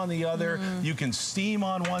warm on the other, you can steam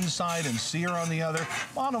on one side and sear on the other.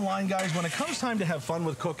 Bottom line, guys, when it comes time to have fun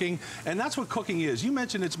with cooking, and that's what cooking is. You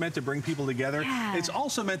mentioned it's meant to bring people together. It's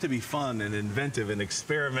also meant to be fun and inventive and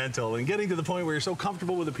experimental and getting to the point where you're so comfortable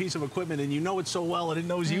comfortable with a piece of equipment and you know it so well and it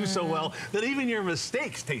knows you so well that even your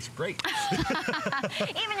mistakes taste great.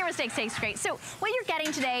 Even your mistakes taste great. So what you're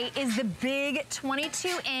getting today is the big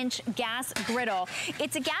 22-inch gas griddle.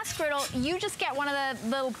 It's a gas griddle. You just get one of the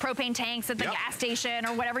little propane tanks at the gas station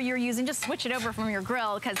or whatever you're using. Just switch it over from your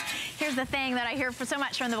grill, because here's the thing that I hear so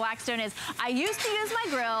much from the Blackstone is I used to use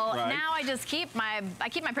my grill. Now I just keep my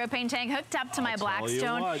propane tank hooked up to my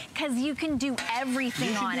Blackstone, because you can do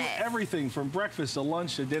everything on it. Everything from breakfast to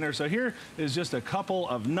lunch to dinner. So here is just a couple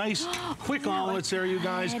of nice quick omelets there, you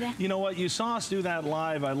guys. You know what? You saw us do that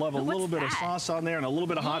live. I love a little bit of sauce on there and a little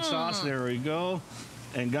bit of hot sauce. There we go.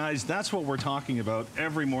 And guys, that's what we're talking about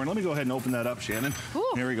every morning. Let me go ahead and open that up, Shannon.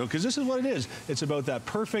 Here we go, because this is what it is. It's about that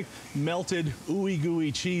perfect melted ooey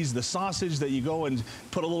gooey cheese, the sausage that you go and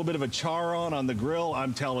put a little bit of a char on the grill.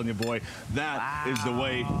 I'm telling you, boy, that is the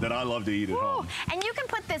way that I love to eat at home. And you can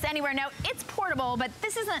put this anywhere. Now, it's portable, but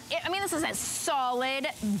this isn't, I mean, this is a solid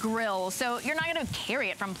grill. So you're not going to carry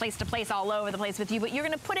it from place to place all over the place with you, but you're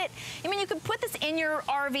going to put it, I mean, you can put this in your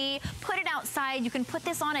RV, put it outside. You can put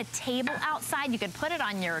this on a table outside. You can put it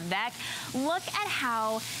on your deck. Look at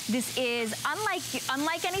how this is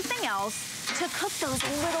unlike anything else to cook those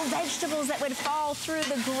little vegetables that would fall through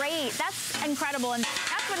the grate. That's incredible, and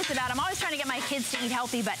that's what it's about. I'm always trying to get my kids to eat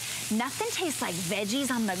healthy, but nothing tastes like veggies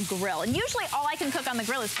on the grill. And usually all I can cook on the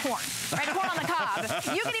grill is corn, right? Corn on the cob.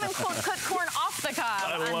 You can even cook corn off the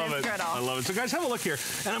cob on this griddle. I love it. So guys, have a look here.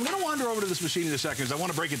 And I'm going to wander over to this machine in a second, because I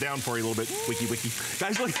want to break it down for you a little bit. Wiki.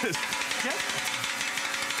 Guys, look at this.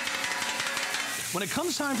 When it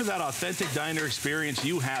comes time for that authentic diner experience,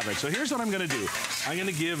 you have it. So here's what I'm going to do. I'm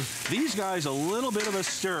going to give these guys a little bit of a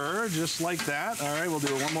stir, just like that. All right, we'll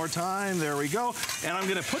do it one more time. There we go. And I'm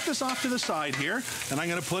going to put this off to the side here, and I'm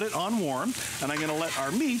going to put it on warm, and I'm going to let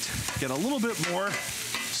our meat get a little bit more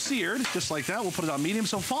seared, just like that. We'll put it on medium.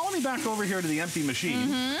 So follow me back over here to the empty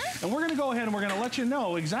machine. And we're going to go ahead and we're going to let you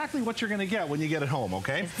know exactly what you're going to get when you get it home,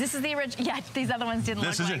 okay? This is the original. Yeah, these other ones didn't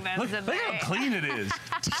look like this. Look how clean it is.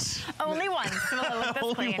 Only one. So look this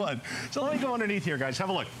Only one. So let me go underneath here, guys. Have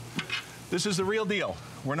a look. This is the real deal.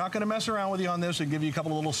 We're not going to mess around with you on this and give you a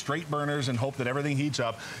couple of little straight burners and hope that everything heats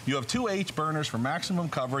up. You have 2 H burners for maximum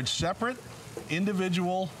coverage, separate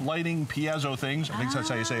individual lighting piezo things. I think that's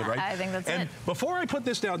how you say it, right? I think that's it. And before I put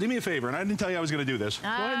this down, do me a favor, and I didn't tell you I was going to do this. Go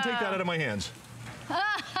ahead and take that out of my hands.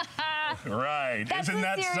 Right. Isn't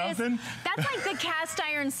that something? That's like the cast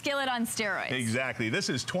iron skillet on steroids. Exactly. This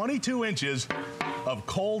is 22 inches of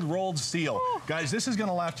cold rolled steel. Guys, this is going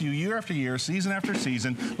to last you year after year, season after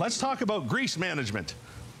season. Let's talk about grease management.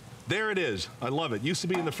 There it is. I love it. Used to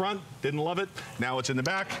be in the front, didn't love it. Now it's in the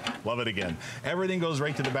back, love it again. Everything goes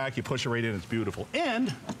right to the back. You push it right in, it's beautiful.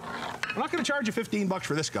 And I'm not going to charge you 15 bucks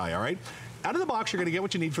for this guy, all right? Out of the box, you're going to get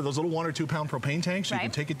what you need for those little 1 or 2 pound propane tanks. So you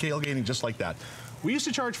can take it tailgating just like that. We used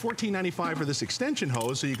to charge $14.95 for this extension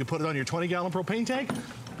hose so you could put it on your 20-gallon propane tank.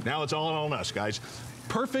 Now it's all on us, guys.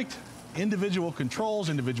 Perfect individual controls,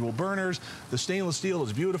 individual burners. The stainless steel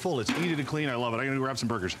is beautiful. It's easy to clean. I love it. I'm going to grab some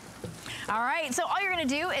burgers. All right, so all you're going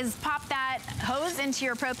to do is pop that hose into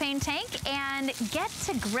your propane tank and get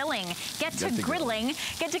to grilling. Get to griddling.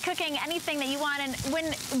 Get to cooking anything that you want, and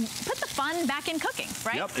put the fun back in cooking,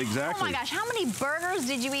 right? Yep, exactly. Oh my gosh, how many burgers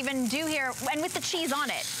did you even do here, and with the cheese on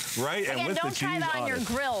it? Right, Again, and with the don't cheese try that on your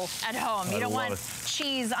grill at home. You don't want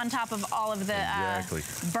cheese on top of all of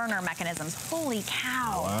the burner mechanisms. Holy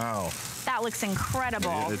cow. Wow. That looks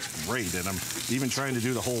incredible. Yeah, it's great, and I'm even trying to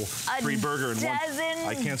do the whole free burger in one.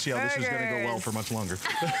 I can't see how this is going to go well for much longer.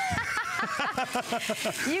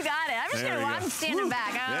 You got it. I'm just going to I'm standing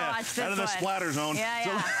back. I'll watch this out of the splatter zone.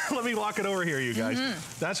 So let me walk it over here, you guys.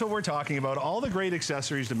 That's what we're talking about. All the great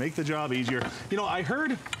accessories to make the job easier. You know, I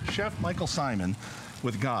heard Chef Michael Symon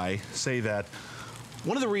with Guy say that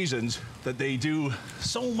one of the reasons that they do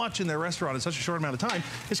so much in their restaurant in such a short amount of time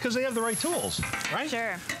is because they have the right tools, right?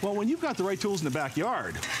 Sure. Well, when you've got the right tools in the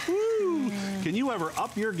backyard, woo, can you ever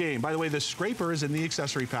up your game? By the way, this scraper is in the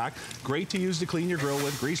accessory pack. Great to use to clean your grill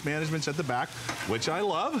with. Grease management's at the back, which I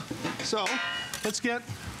love. So let's get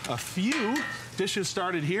a few dishes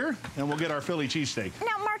started here, and we'll get our Philly cheesesteak.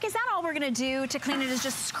 Now, Mark, is that all we're going to do to clean it, is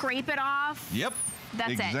just scrape it off? Yep.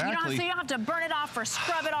 That's it. So you don't have to burn it off or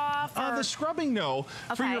scrub it off? Or... the scrubbing, no.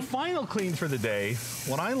 Okay. For your final clean for the day,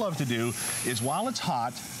 what I love to do is, while it's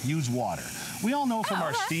hot, use water. We all know from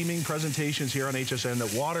our steaming presentations here on HSN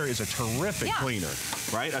that water is a terrific cleaner,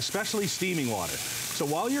 right? Especially steaming water. So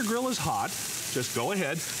while your grill is hot, just go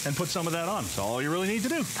ahead and put some of that on. That's all you really need to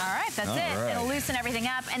do. All right, that's it. Right. It'll loosen everything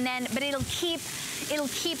up, and then, but it'll keep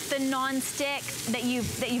the non-stick that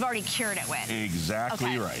you've already cured it with.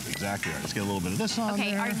 Exactly right. Exactly right. Let's get a little bit of this on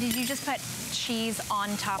there. Did you just put cheese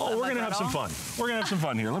on top of the we're gonna have some fun. We're gonna have some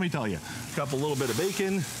fun here. Let me tell you. A little bit of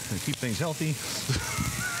bacon and keep things healthy.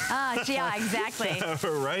 Yeah, exactly.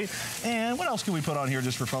 Right? And what else can we put on here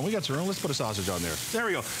just for fun? We got some room. Let's put a sausage on there. There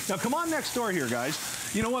we go. Now, come on next door here, guys.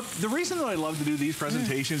 You know what? The reason that I love to do these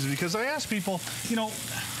presentations is because I ask people, you know,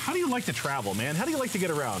 how do you like to travel, man? How do you like to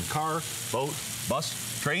get around? Car, boat,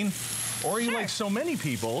 bus, train? Or are you like so many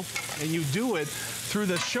people and you do it through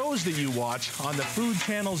the shows that you watch on the food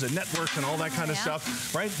channels and networks and all that kind of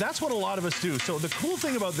stuff, right? That's what a lot of us do. So the cool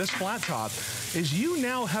thing about this flat top is you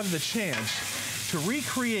now have the chance to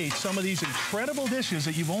recreate some of these incredible dishes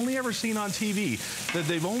that you've only ever seen on TV, that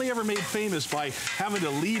they've only ever made famous by having to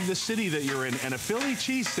leave the city that you're in. And a Philly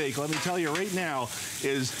cheesesteak, let me tell you right now,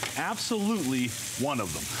 is absolutely one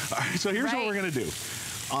of them. All right, so here's what we're gonna do.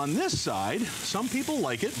 On this side, some people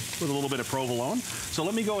like it with a little bit of provolone. So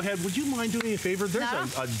let me go ahead. Would you mind doing me a favor?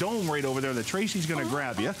 There's a dome right over there that Tracy's gonna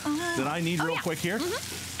grab you that I need real quick here.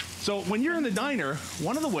 So when you're in the diner,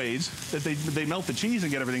 one of the ways that they melt the cheese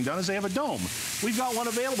and get everything done is they have a dome. We've got one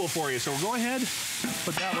available for you. So go ahead,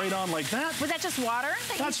 put that right on like that. Was that just water?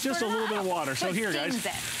 That's just a little bit of water. So here, guys,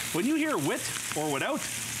 when you hear with or without,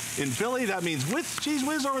 in Philly, that means with Cheese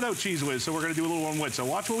Whiz or without Cheese Whiz. So we're gonna do a little one with. So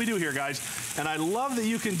watch what we do here, guys. And I love that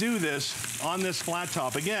you can do this on this flat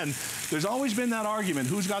top. Again, there's always been that argument,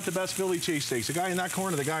 who's got the best Philly cheesesteaks? The guy in that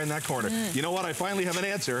corner, the guy in that corner. You know what? I finally have an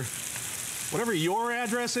answer. Whatever your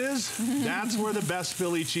address is, that's where the best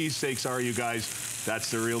Philly cheesesteaks are, you guys.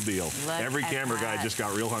 That's the real deal. Every camera guy just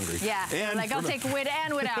got real hungry. Yeah, and like I'll take with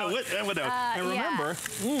and without. With and without. And remember,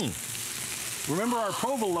 remember our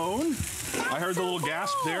provolone? I heard the little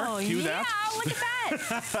gasp there. Cue that. Yeah, look at that.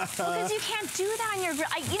 Well, because you can't do that on your grill.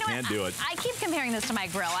 You know can't do it. I keep comparing this to my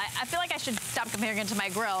grill. I feel like I should stop comparing it to my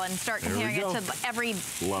grill and start comparing it to every...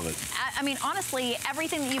 Love it. I mean, honestly,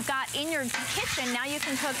 everything that you've got in your kitchen, now you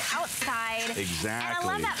can cook outside. Exactly. And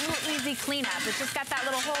I love that little easy cleanup. It's just got that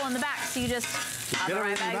little hole in the back, so you just pop it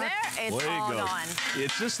right back there. It's all gone.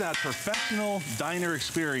 It's just that professional diner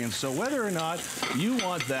experience. So whether or not you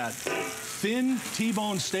want that thin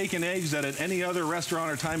T-bone steak and eggs that at any other restaurant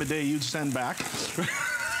or time of day you'd send back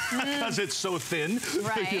because it's so thin,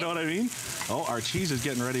 you know what I mean? Oh, our cheese is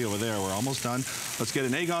getting ready over there. We're almost done. Let's get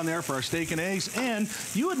an egg on there for our steak and eggs. And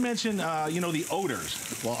you had mentioned, you know, the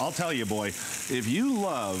odors. Well, I'll tell you, boy, if you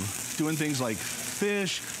love doing things like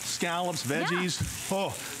fish, scallops, veggies,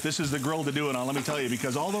 oh, this is the grill to do it on, let me tell you,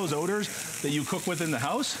 because all those odors that you cook with in the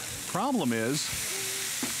house, problem is,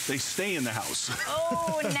 they stay in the house.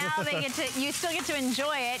 Oh, now they get to, you still get to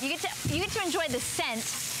enjoy it. You get to enjoy the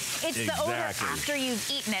scent. It's the odor after you've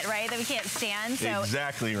eaten it, right, that we can't stand. So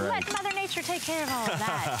exactly right. Let Mother Nature take care of all of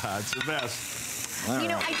that. It's the best. You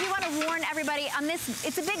know, I do want to warn everybody on this.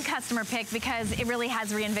 It's a big customer pick because it really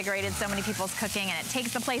has reinvigorated so many people's cooking, and it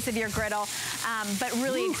takes the place of your griddle, but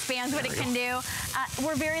really expands what it can do.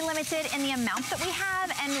 We're very limited in the amount that we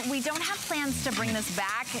have, and we don't have plans to bring this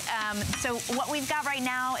back. So what we've got right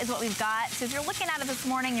now is what we've got. So if you're looking at it this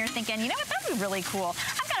morning, you're thinking, you know what, that would be really cool.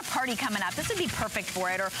 I've got a party coming up. This would be perfect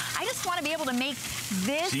for it. Or I just want to be able to make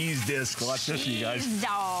this cheese disc. Watch this, you guys.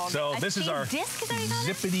 Dog. So this is our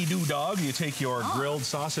zippity-doo dog. You take your grilled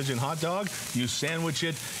sausage and hot dog, you sandwich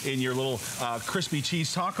it in your little crispy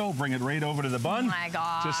cheese taco, bring it right over to the bun. Oh my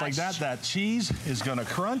gosh. Just like that. That cheese is gonna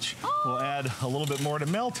crunch. We'll add a little bit more to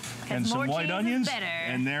melt and some white onions.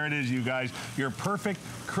 And there it is, you guys. Your perfect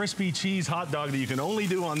crispy cheese hot dog that you can only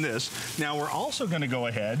do on this. Now we're also gonna go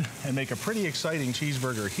ahead and make a pretty exciting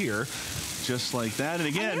cheeseburger here. Just like that, and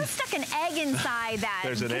again, you stuck an egg inside that.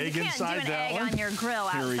 There's an egg inside that one. You can't do an egg on your grill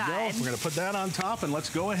outside. Here we go. We're going to put that on top, and let's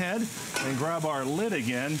go ahead and grab our lid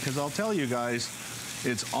again, because I'll tell you guys,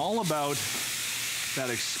 it's all about that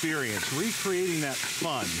experience, recreating that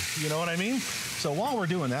fun. You know what I mean? So while we're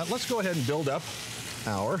doing that, let's go ahead and build up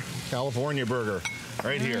our California burger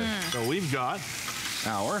right here. So we've got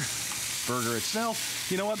our burger itself.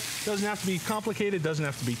 You know what? Doesn't have to be complicated, doesn't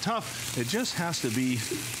have to be tough. It just has to be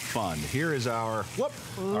fun. Here is our,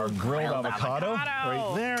 our grilled avocado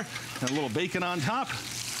right there. And a little bacon on top.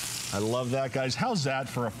 I love that, guys. How's that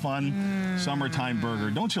for a fun summertime burger?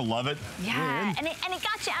 Don't you love it? Yeah, and it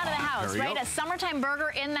got you out of the house, right? Go. A summertime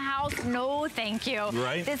burger in the house, no thank you.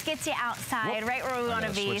 Right. This gets you outside, right where we want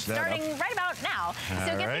to be, starting right about now.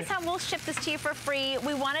 So get this home, we'll ship this to you for free.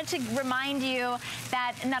 We wanted to remind you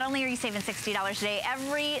that not only are you saving $60 today,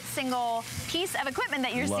 every single piece of equipment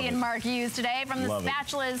that you're seeing Mark use today, from the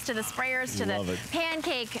spatulas to the sprayers to the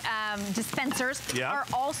pancake dispensers, are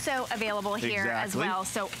also available here as well.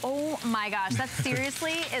 So, oh my gosh, that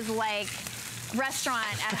seriously is like restaurant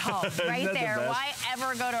at home right there. Why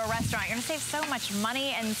ever go to a restaurant? You're gonna save so much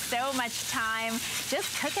money and so much time.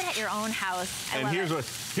 Just cook it at your own house. And here's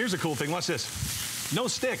a cool thing. Watch this. No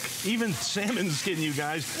stick. Even salmon skin, you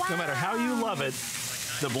guys. No matter how you love it,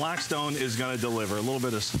 the Blackstone is gonna deliver. A little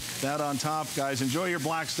bit of that on top. Guys, enjoy your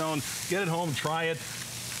Blackstone. Get it home, try it.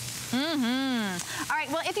 All right,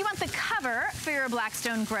 well, if you want the cover for your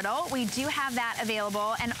Blackstone griddle, we do have that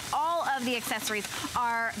available, and all of the accessories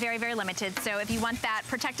are very, very limited. So if you want that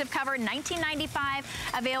protective cover, $19.95,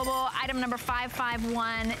 available, item number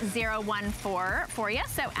 551014 for you.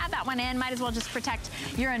 So add that one in. Might as well just protect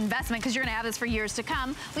your investment, because you're gonna have this for years to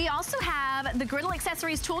come. We also have the griddle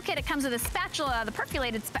accessories toolkit. It comes with a spatula, the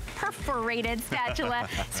perforated spatula,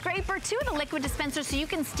 scraper, 2 of the liquid dispenser, so you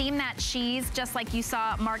can steam that cheese just like you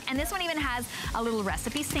saw Mark. And this one even has a little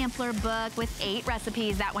recipe sampler book with 8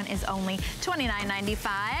 recipes. That one is only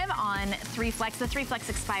 $29.95 on 3-Flex. The 3-Flex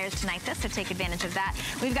expires tonight, so take advantage of that.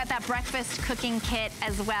 We've got that breakfast cooking kit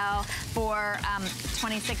as well for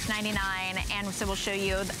 $26.99. And so we'll show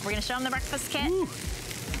you, we're gonna show them the breakfast kit. Ooh.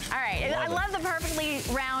 All right, I love the perfectly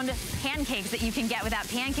round pancakes that you can get with that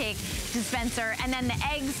pancake dispenser, and then the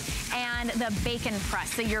eggs and the bacon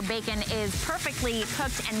press. So your bacon is perfectly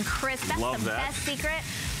cooked and crisp. That's the best secret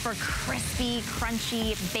for crispy,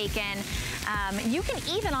 crunchy bacon. You can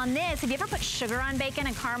even on this, have you ever put sugar on bacon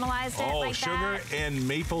and caramelized it like that? Oh, sugar and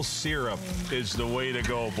maple syrup is the way to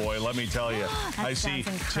go, boy, let me tell you. I see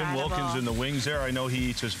Tim Wilkins in the wings there. I know he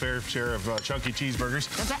eats his fair share of chunky cheeseburgers.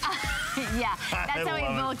 Yeah, that's how he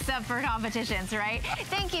bulks up for competitions, right?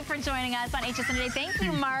 Thank you for joining us on HSN today. Thank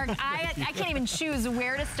you, Mark. I can't even choose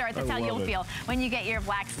where to start. That's how you'll feel when you get your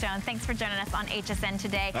Blackstone. Thanks for joining us on HSN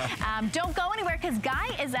today. Don't go anywhere, because Guy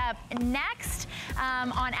is up next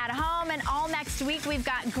on At Home, and all next week we've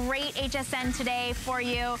got great HSN today for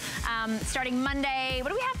you. Starting Monday, what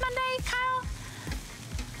do we have Monday, Kyle?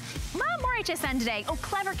 More HSN today. Oh,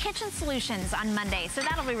 clever kitchen solutions on Monday. So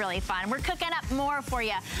that'll be really fun. We're cooking up more for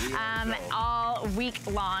you all week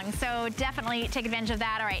long. So definitely take advantage of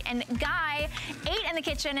that. All right. And Guy ate in the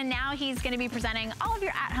kitchen, and now he's going to be presenting all of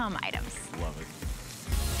your at-home items. Love it.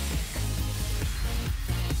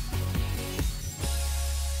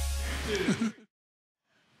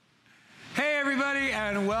 Hey everybody,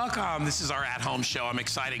 and welcome. This is our at-home show. I'm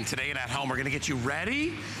exciting. Today at Home, we're gonna get you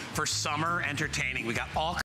ready for summer entertaining. We got all